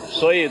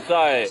所以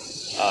在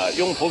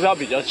用浮漂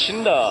比较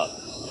轻的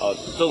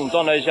这种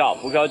状态下，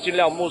浮漂尽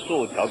量目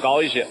数调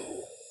高一些。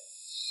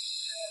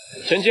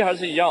前期还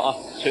是一样啊，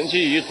前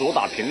期以主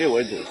打频率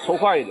为主，抽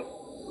快一点，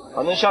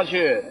反正下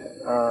去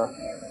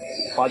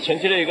把前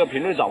期的一个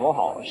频率掌握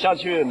好，下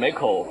去每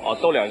口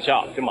逗2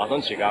下就马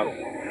上起竿。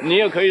你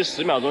也可以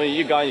10秒钟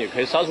一竿，也可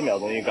以30秒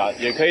钟一竿，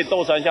也可以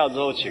逗3下之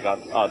后起竿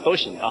都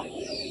行啊。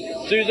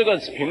至于这个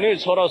频率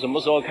抽到什么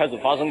时候开始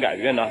发生改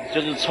变呢？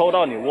就是抽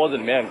到你窝子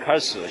里面开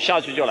始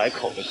下去就来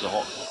口的时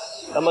候，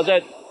那么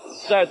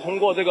再通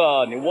过这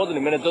个你窝子里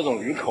面的这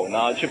种鱼口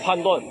呢，去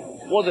判断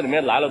窝子里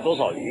面来了多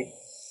少鱼。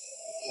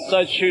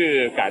再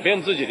去改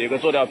变自己的一个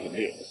做钓频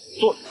率，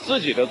自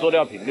己的做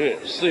钓频率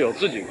是由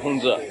自己控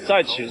制，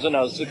再其次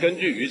呢是根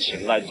据鱼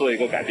情来做一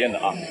个改变的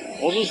啊，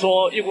不是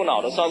说一股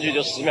脑的上去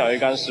就10秒一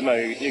竿10秒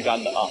一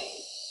竿的啊。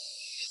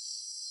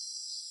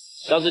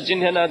但是今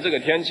天呢这个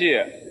天气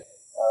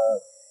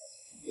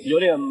有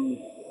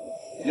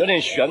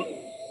点悬，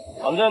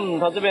反正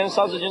他这边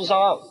30斤上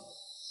岸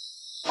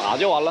打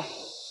就完了。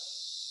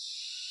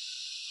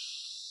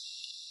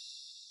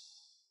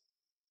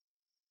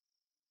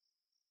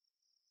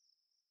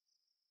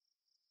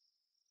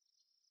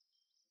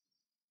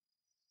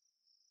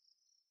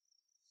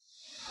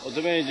我这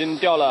边已经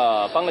钓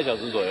了半个小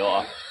时左右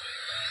啊，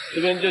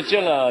这边就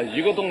见了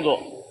一个动作，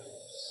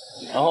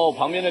然后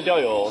旁边的钓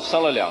友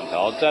上了2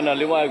条，在那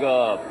另外一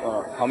个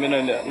旁边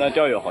的那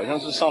钓友好像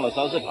是上了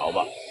3、4条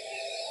吧。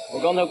我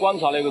刚才观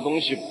察了一个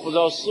东西，不知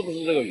道是不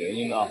是这个原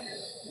因啊？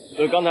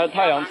所以刚才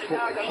太阳出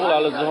来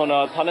了之后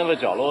呢，它那个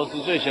角落是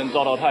最先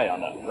照到太阳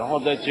的，然后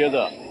再接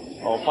着，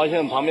我发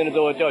现旁边的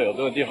这位钓友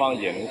这个地方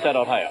也能晒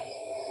到太阳，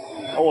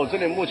而我这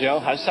里目前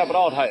还晒不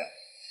到太阳。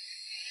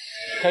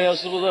看一下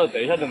是不是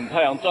等一下等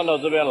太阳转到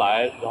这边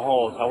来，然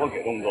后才会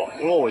给动作。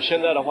因为我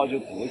现在的话就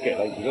只给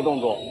了1个动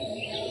作，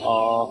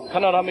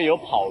看到他们有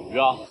跑鱼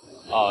啊，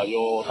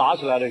有打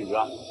起来的鱼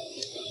啊，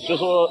就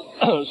说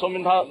说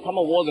明他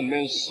们窝子里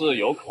面是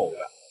有口的，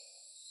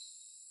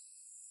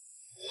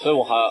所以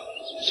我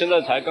现在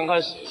才刚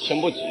开始，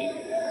先不急，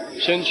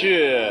先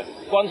去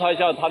观察一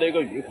下它的一个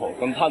鱼口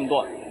跟判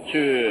断，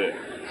去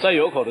在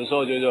有口的时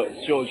候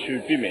就去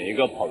避免一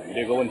个跑鱼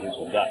的一个问题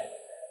存在。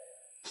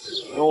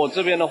因为我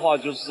这边的话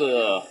就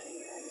是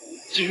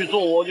继续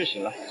做窝就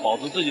行了，保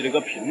持自己的一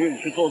个频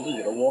率去做自己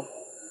的窝。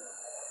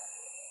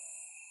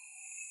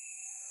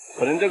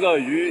可能这个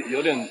鱼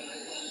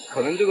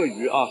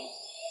啊，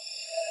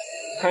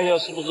看一下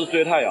是不是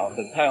追太阳，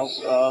等太阳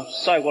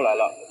晒过来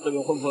了，这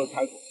边会不会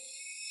开口？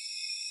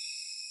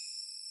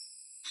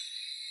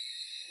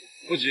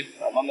不急，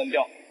慢慢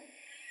钓。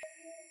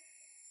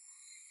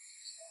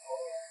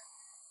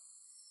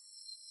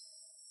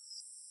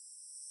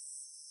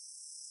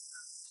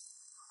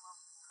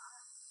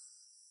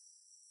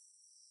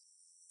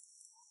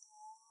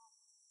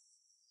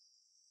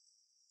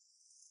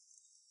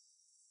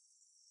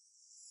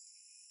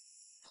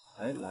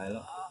哎，来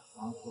了，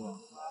拿出来，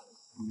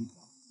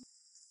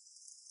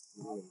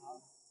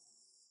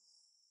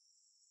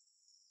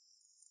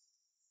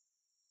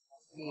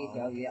第一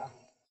条鱼啊，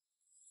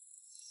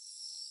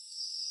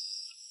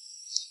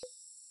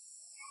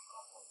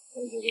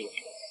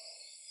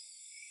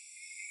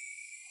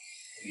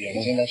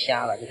眼睛都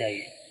瞎了，这条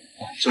鱼。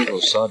正好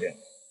12点，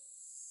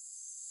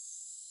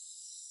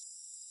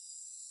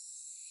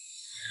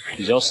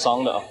比较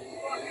伤的啊。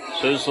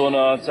所以说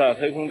呢，在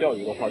黑坑钓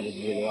鱼的话就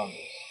是这个样子。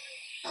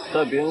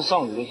在别人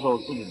上鱼的时候，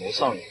自己没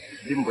上鱼，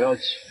一定不要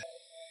急。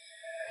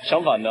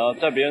相反呢，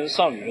在别人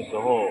上鱼的时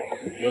候，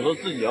有时候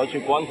自己要去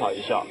观察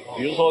一下。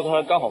比如说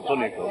他刚好坐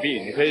你隔壁，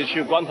你可以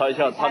去观察一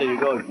下他的一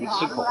个鱼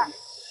吃口，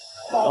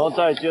然后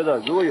再接着，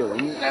如果有人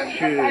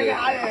去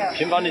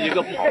频繁的一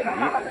个跑鱼，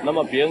那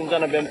么别人在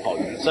那边跑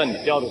鱼，在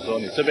你钓的时候，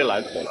你这边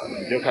来口了，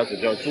你就开始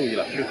就要注意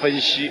了，去分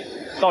析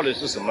到底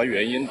是什么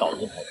原因导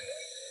致跑鱼。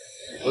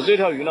我这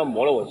条鱼呢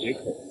磨了我几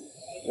口，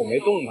我没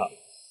动它。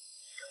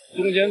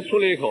中间出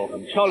了一口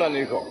很漂亮的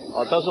一口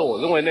啊，但是我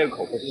认为那个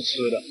口不是吃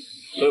的，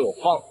所以我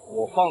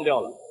放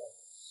掉了。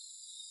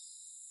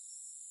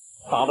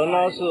打的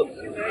呢是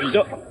比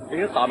较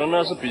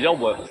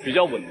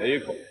稳的一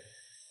口。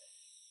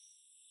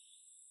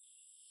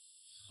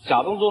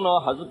假动作呢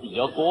还是比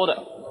较多的。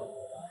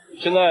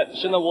现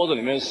在窝子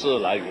里面是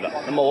来鱼了，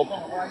那么我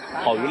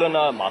跑鱼了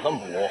呢马上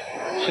补窝。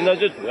现在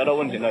最主要的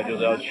问题呢就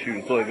是要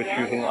去做一个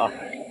区分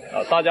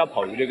大家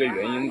跑鱼的一个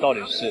原因到底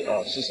是什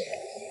么？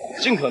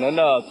尽可能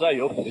的在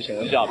有口的情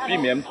况下避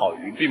免跑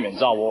鱼，避免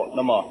炸窝。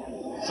那么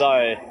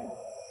在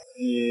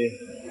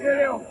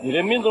你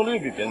的命中率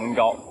比别人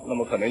高，那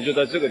么可能就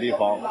在这个地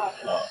方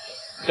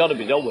钓的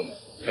比较稳，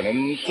可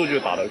能数据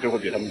打的就会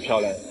比他们漂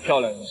亮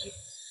一些。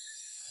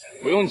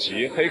不用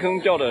急，黑坑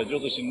钓的就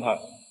是心态。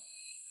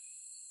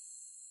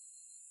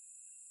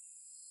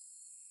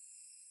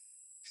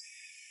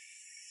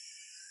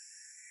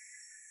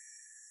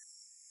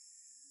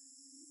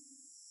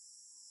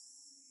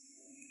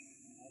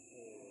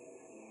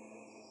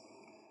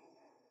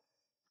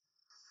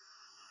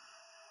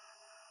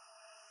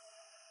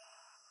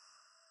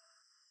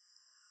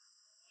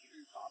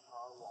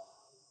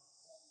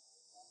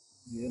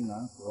云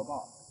南河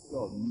坝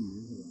钓龙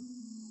鱼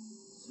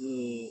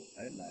是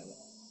吧？来了。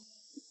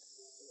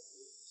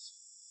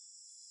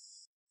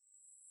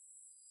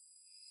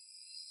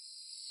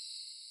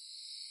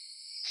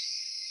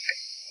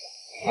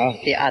好，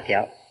第2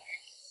条。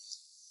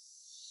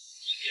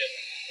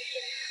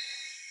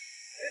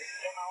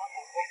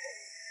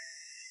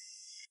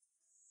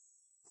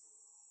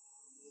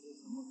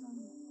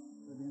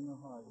这边的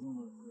话用的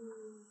是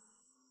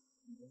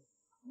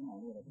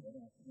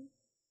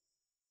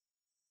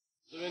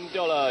这边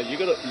钓了一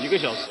个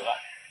小时了，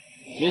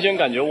明显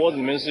感觉窝子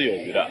里面是有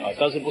鱼的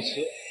但是不吃。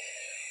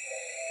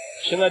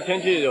现在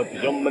天气就比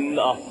较闷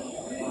的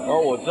然后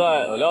我在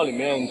饵料里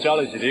面加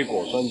了几粒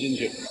果酸进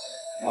去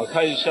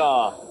看一下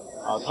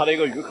它的一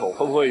个鱼口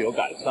会不会有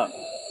改善。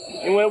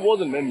因为窝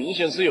子里面明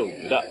显是有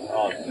鱼的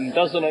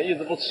但是呢一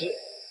直不吃。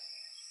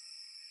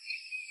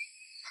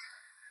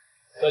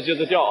再接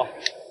着钓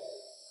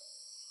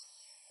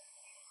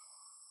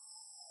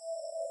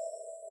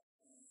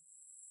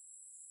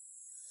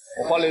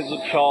我换了一只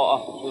漂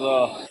就是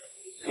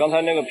刚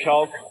才那个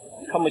漂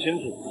看不清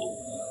楚，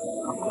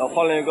然后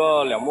换了一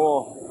个两目，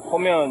后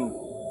面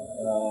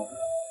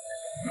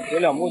有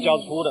2目加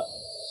粗的。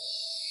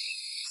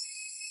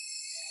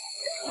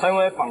它因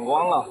为反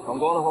光了，反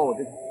光的话我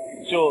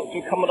就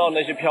看不到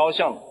那些漂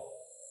像了。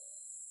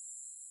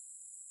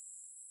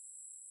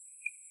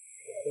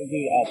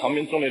旁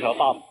边种了一条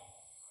大的。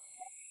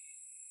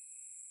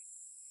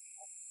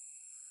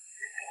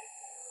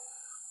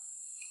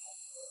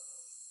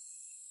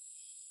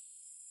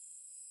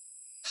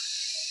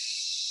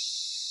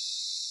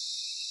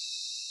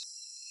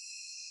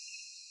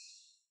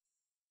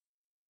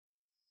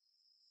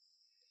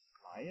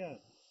来呀！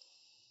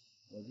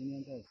我今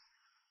天在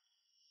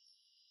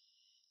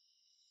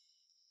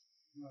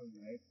要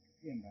来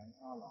电白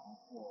沙狼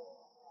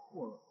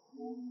或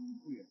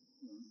不远。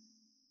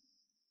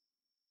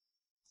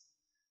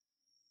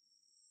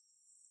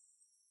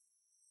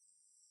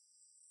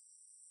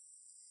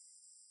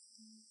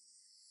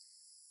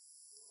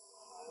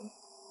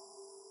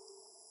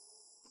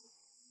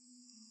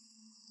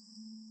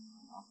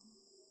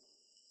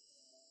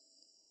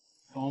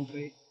双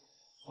飞，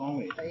双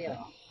尾。飞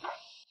呀！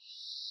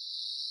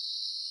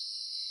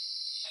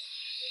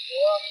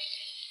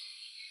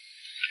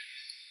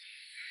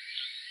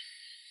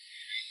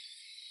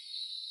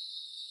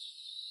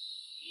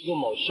一个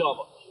卯下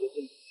巴，一个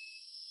正。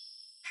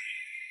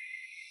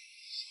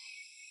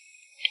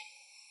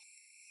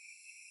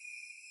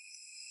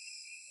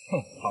哼，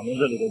躺在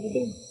这里都不动。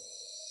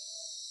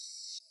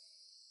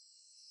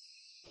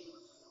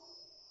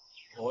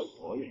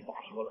我也大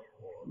车了。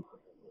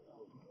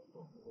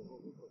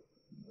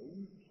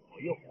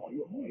哎呦，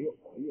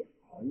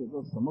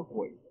这什么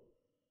鬼？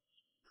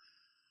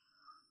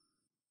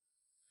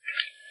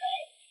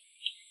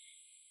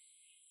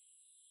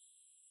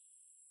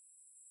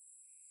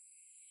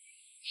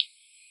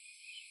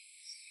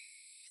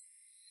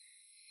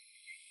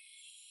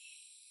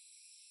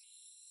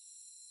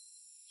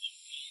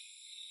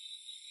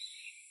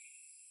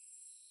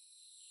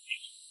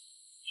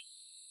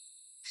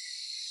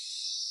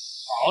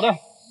好的，好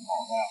的。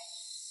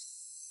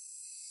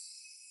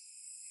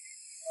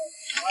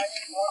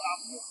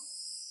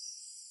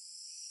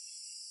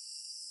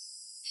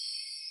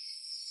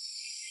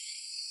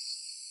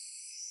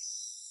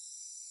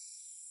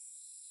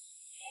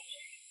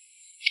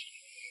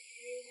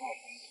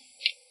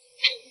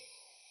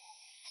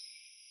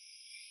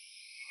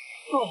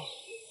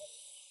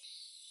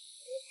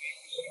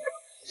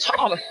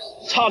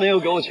差点又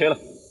给我切了。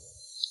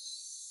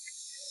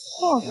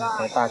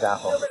大家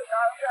伙。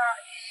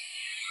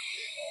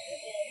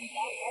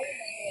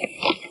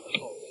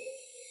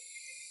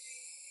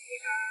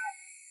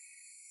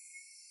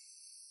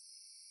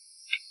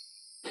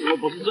这个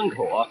不是正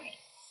口啊。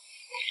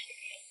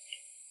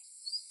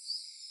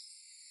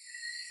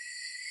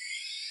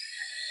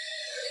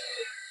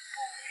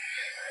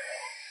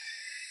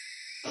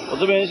我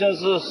这边现在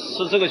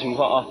是这个情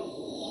况啊，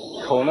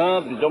口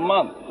呢比较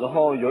慢，然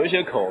后有一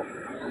些口，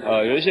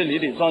有一些里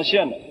里撞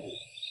线的，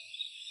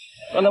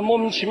但它莫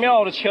名其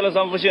妙的切了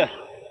3副线，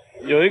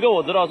有一个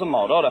我知道是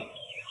卯到的，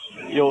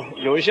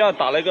有一下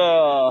打了一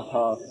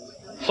个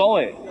双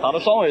尾，打的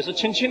双尾是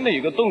轻轻的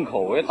一个钝口，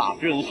我也打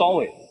巨人双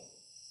尾，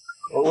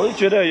我就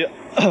觉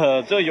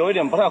得这有一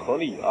点不太合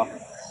理啊。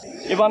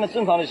一般的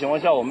正常的情况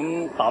下，我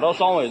们打到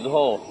双尾之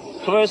后，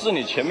除非是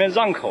你前面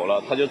让口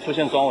了，它就出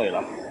现双尾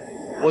了。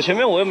我前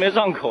面我又没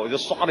让口，就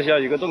唰的一下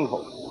一个钝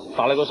口，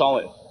打了个双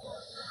尾，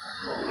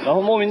然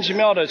后莫名其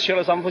妙的切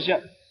了3副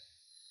线。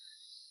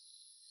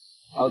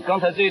刚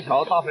才这一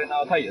条大飞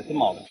呢，它也是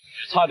卯的，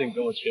差点给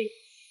我切了。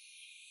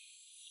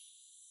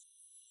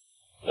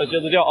要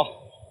接着钓啊，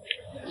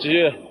继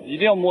续一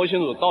定要摸清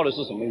楚到底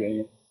是什么原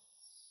因。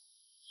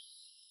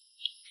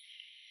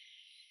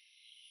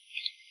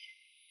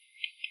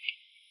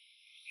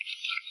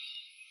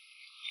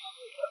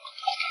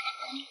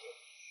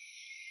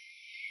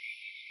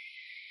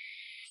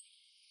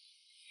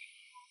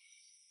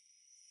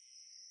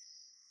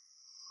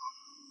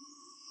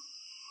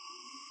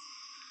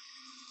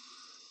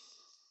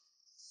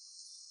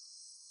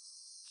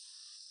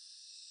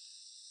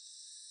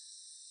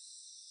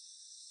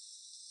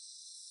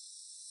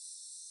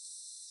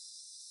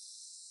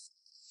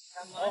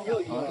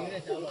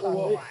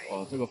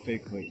哦，这个飞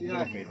可以，这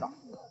个飞大，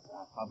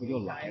它不就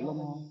来了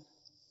吗？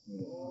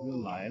不就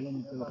来了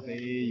吗？这个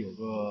飞有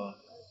个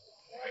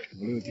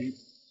5、6斤，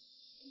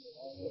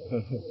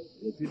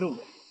有激动。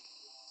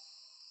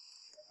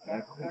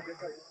来，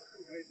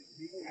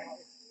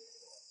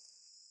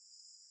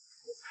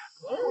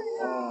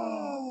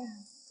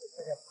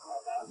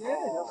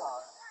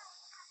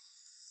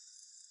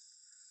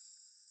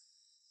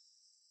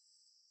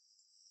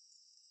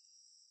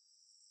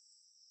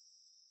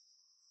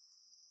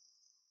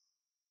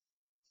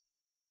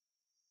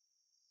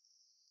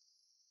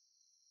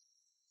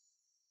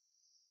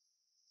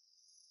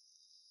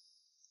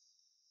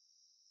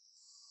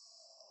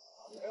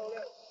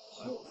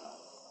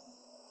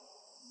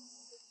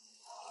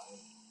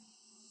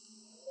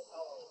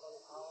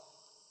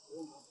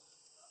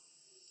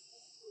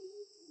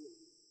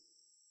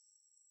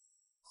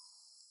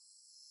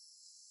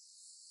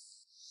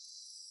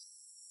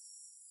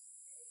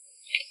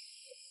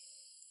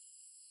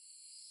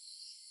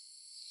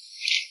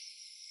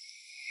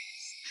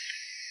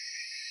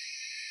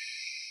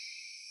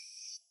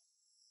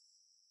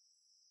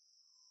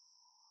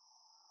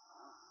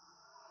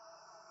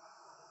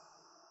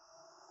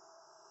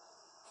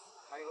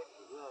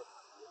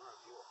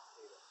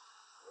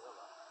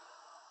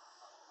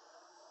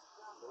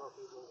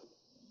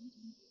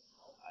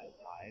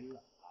来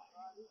了！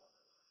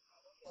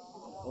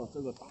哦，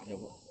这个大家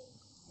伙，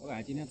我感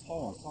觉今天抄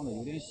网上的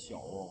有点小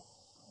哦。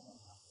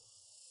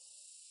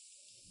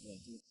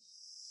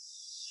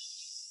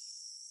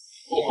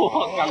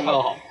哇，刚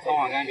刚好，抄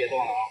网杆别动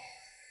了啊！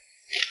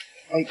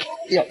哎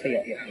呦，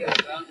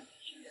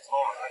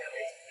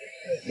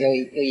有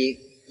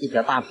一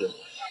条大鳖，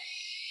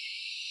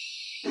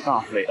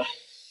大飞啊！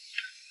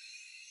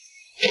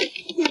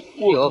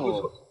有不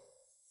错，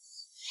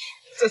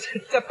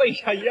再背一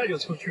下一下就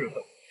出去了。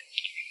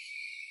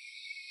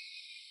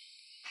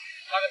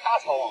那个大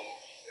抄网。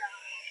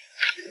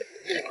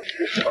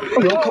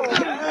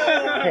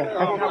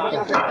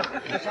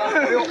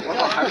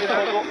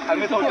还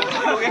没透，就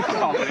给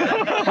搞回来。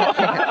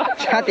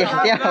差点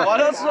掉。我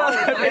都说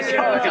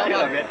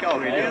别跳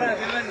回去。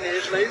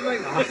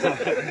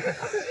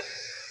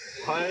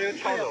好像又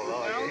跳走了。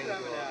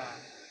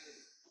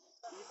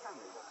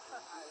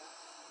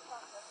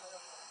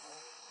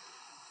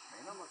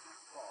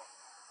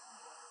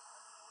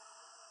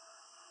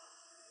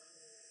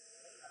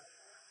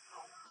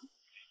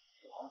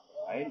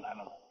哎，来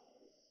了。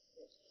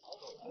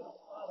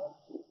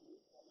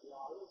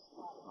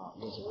啊，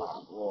又是大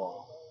哇，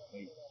可以。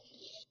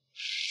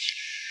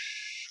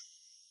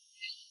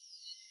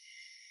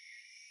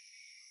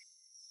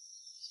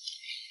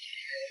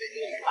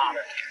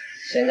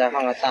现在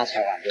放个大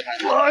抄网就看。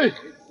哎，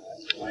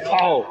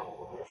操！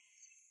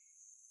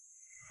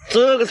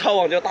这个抄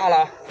网就大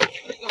了。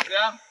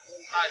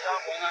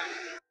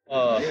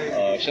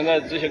现在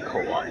这些口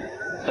啊，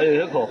它有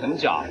些口很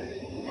假，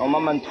然后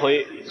慢慢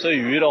推，这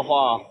鱼的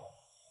话很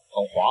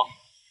滑。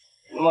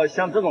那么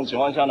像这种情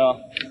况下呢，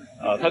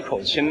它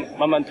口轻，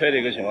慢慢推的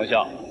一个情况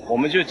下，我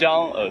们就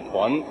将饵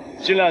团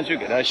尽量去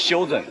给它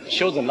修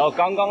整到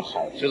刚刚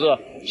好，就是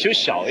修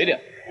小一点，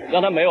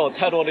让它没有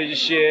太多的一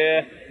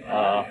些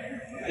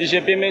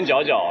边边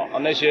角角啊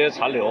那些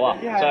残留啊，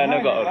在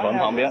那个饵团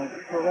旁边。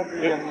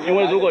因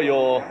为如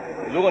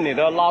果你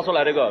的拉出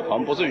来这个饵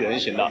团不是圆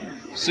形的，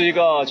是一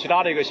个其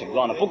他的一个形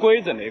状的不规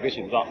整的一个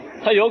形状，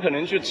它有可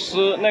能去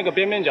吃那个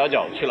边边角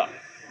角去了。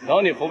然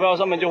后你浮标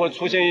上面就会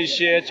出现一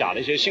些假的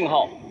一些信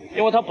号，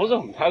因为它不是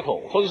很开口，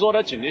或者说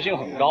它警惕性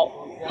很高，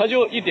它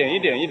就一点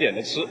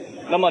的吃，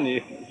那么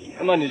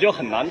你就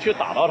很难去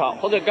打到它，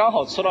或者刚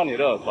好吃到你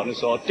的饵团的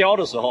时候，叼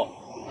的时候，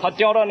它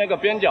叼到那个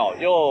边角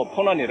又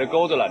碰到你的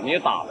钩子了，你也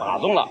打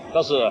中了，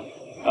但是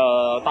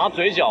打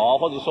嘴角啊，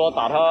或者说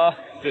打它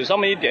嘴上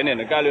面一点点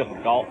的概率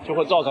很高，就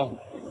会造成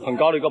很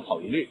高的一个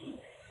跑鱼率，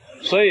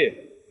所以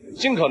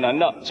尽可能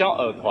的将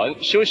饵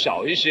团修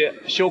小一些，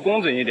修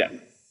工整一点。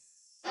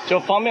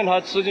就方便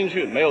它吃进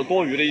去，没有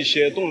多余的一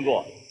些动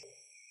作。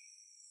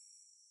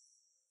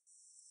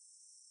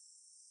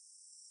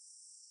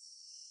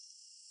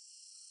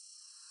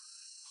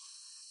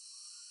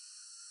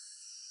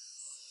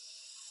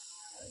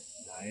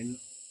来了，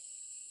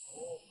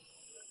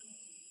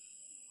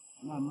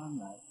慢慢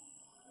来，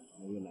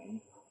我又来一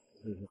条，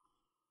是不是？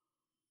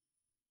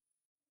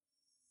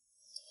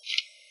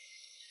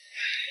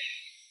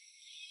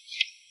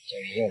这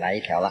里又来一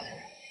条了。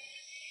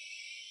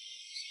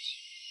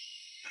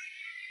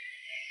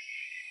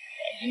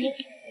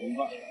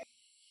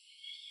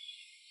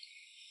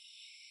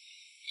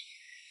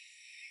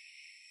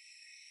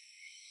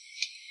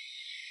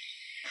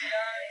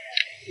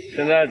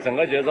现在整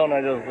个节奏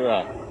呢，就是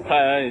太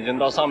阳已经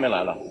到上面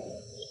来了，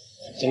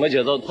整个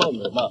节奏特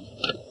别慢，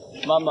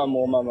慢慢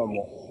摸，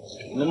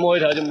能摸一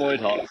条就摸一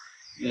条了。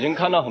已经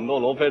看到很多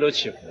罗非都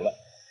起伏了，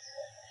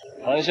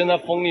好像现在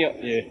风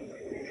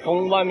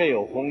外面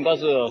有风，但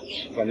是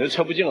感觉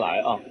吹不进来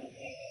啊，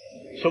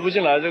吹不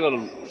进来这个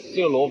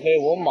罗非，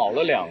我铆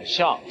了2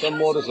下，在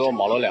摸的时候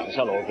铆了2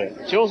下罗非，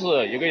就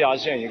是一个压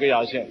线，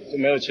就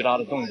没有其他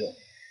的动作。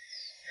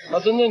那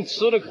真正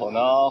吃的口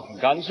呢，很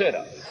干脆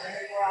的，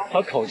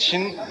它口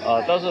轻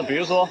但是比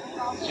如说，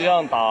就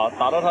像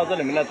打到它这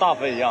里面的大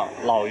飞一样，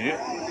老鱼，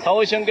它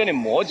会先给你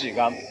磨几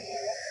竿，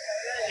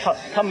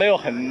它没有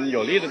很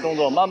有力的动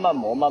作，慢慢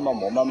磨，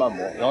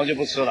然后就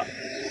不吃了。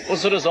不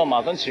吃的时候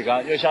马上起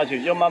竿，又下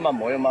去，又慢慢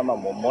磨，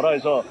磨到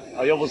时候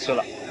又不吃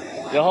了。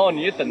然后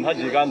你等它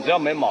几竿，只要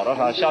没铆到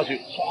它下去，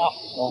唰，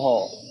然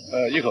后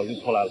一口就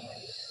出来了。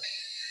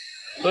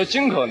所以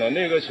尽可能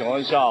的一个情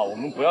况下，我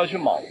们不要去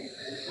铆，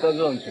在这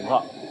种情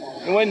况，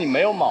因为你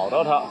没有铆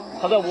到它，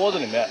它在窝子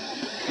里面，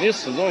你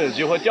始终有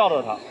机会钓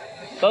到它。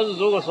但是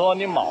如果说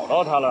你铆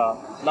到它了，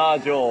那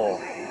就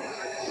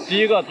第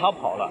一个它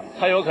跑了，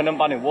它有可能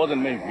把你窝子里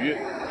面鱼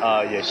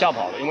也吓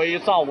跑了，因为一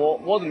炸窝，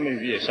窝子里面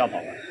鱼也吓跑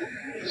了。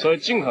所以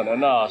尽可能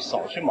的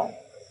少去铆，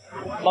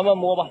慢慢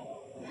摸吧。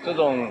这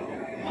种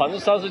反正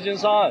30斤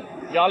上岸，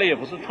压力也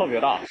不是特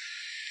别大。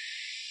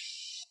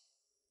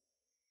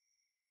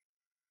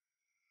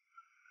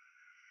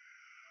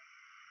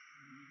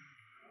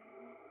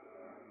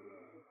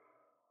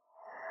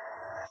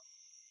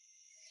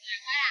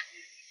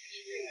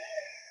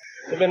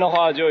这边的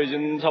话就已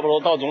经差不多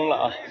到中了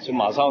啊，就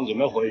马上准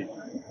备回鱼，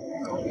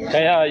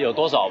看一下有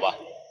多少吧。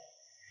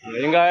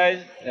应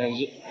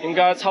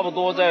该差不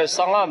多在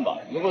上岸吧。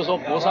如果说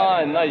不上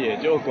岸，那也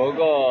就隔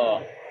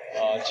个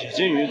几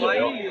斤鱼左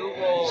右。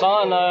上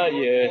岸呢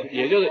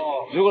也就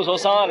如果说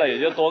上岸了也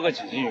就多个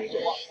几斤鱼左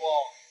右。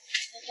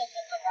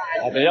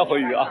等一下回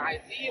鱼啊。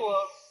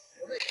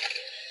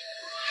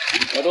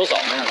有多少？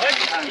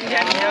今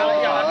天这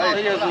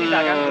就是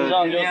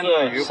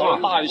稍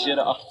微大一些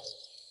的啊。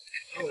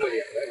这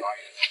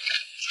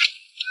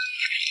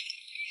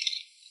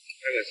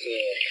个是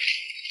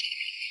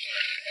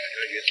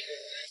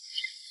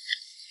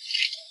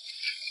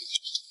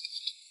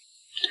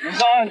能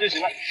上岸就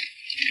行了。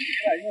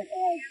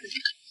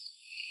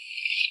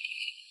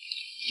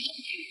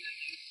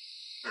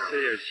这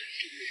也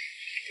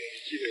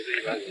基本是一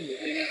般，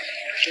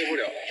受不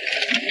了。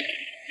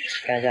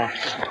看一下，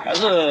还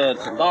是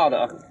挺大的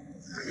啊。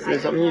有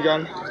什么一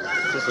根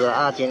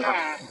？42斤啊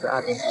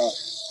，42斤。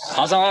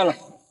爬上岸了。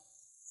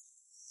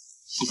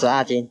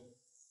42斤。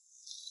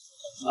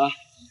啊，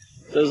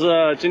这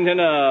是今天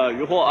的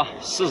渔获啊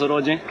，40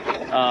多斤，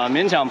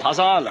勉强爬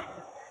上岸了。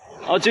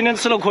今天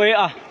吃了亏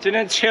啊，今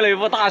天切了一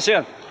副大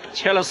线，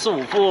切了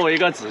4、5副一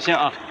个子线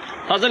啊。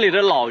它这里的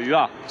老鱼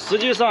啊，实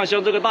际上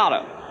像这个大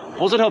的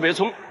不是特别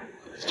冲，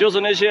就是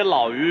那些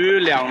老鱼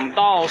2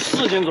到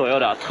4斤左右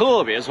的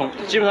特别冲，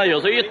基本上有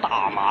时候一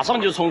打马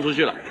上就冲出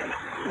去了。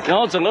然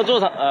后整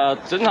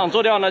场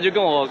做钓呢，就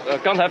跟我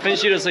刚才分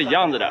析的是一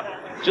样子的。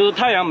就是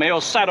太阳没有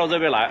晒到这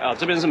边来啊，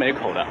这边是没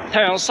口的。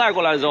太阳晒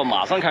过来之后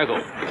马上开口，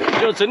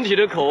就整体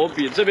的口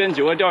比这边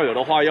几位钓友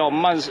的话要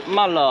慢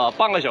了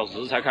半个小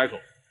时才开口。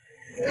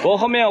不过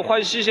后面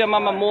换细线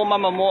慢慢摸，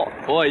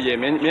不过也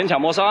勉强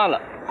摸上岸了。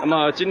那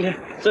么今天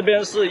这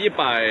边是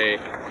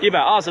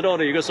120多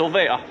的一个收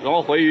费啊，然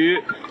后回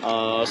鱼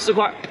4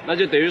块，那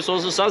就等于说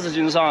是30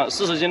斤上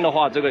40斤的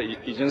话，这个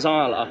已经上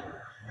岸了啊。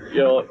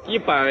有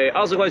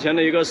120块钱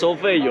的一个收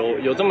费，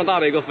有这么大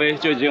的一个飞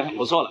就已经很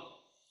不错了。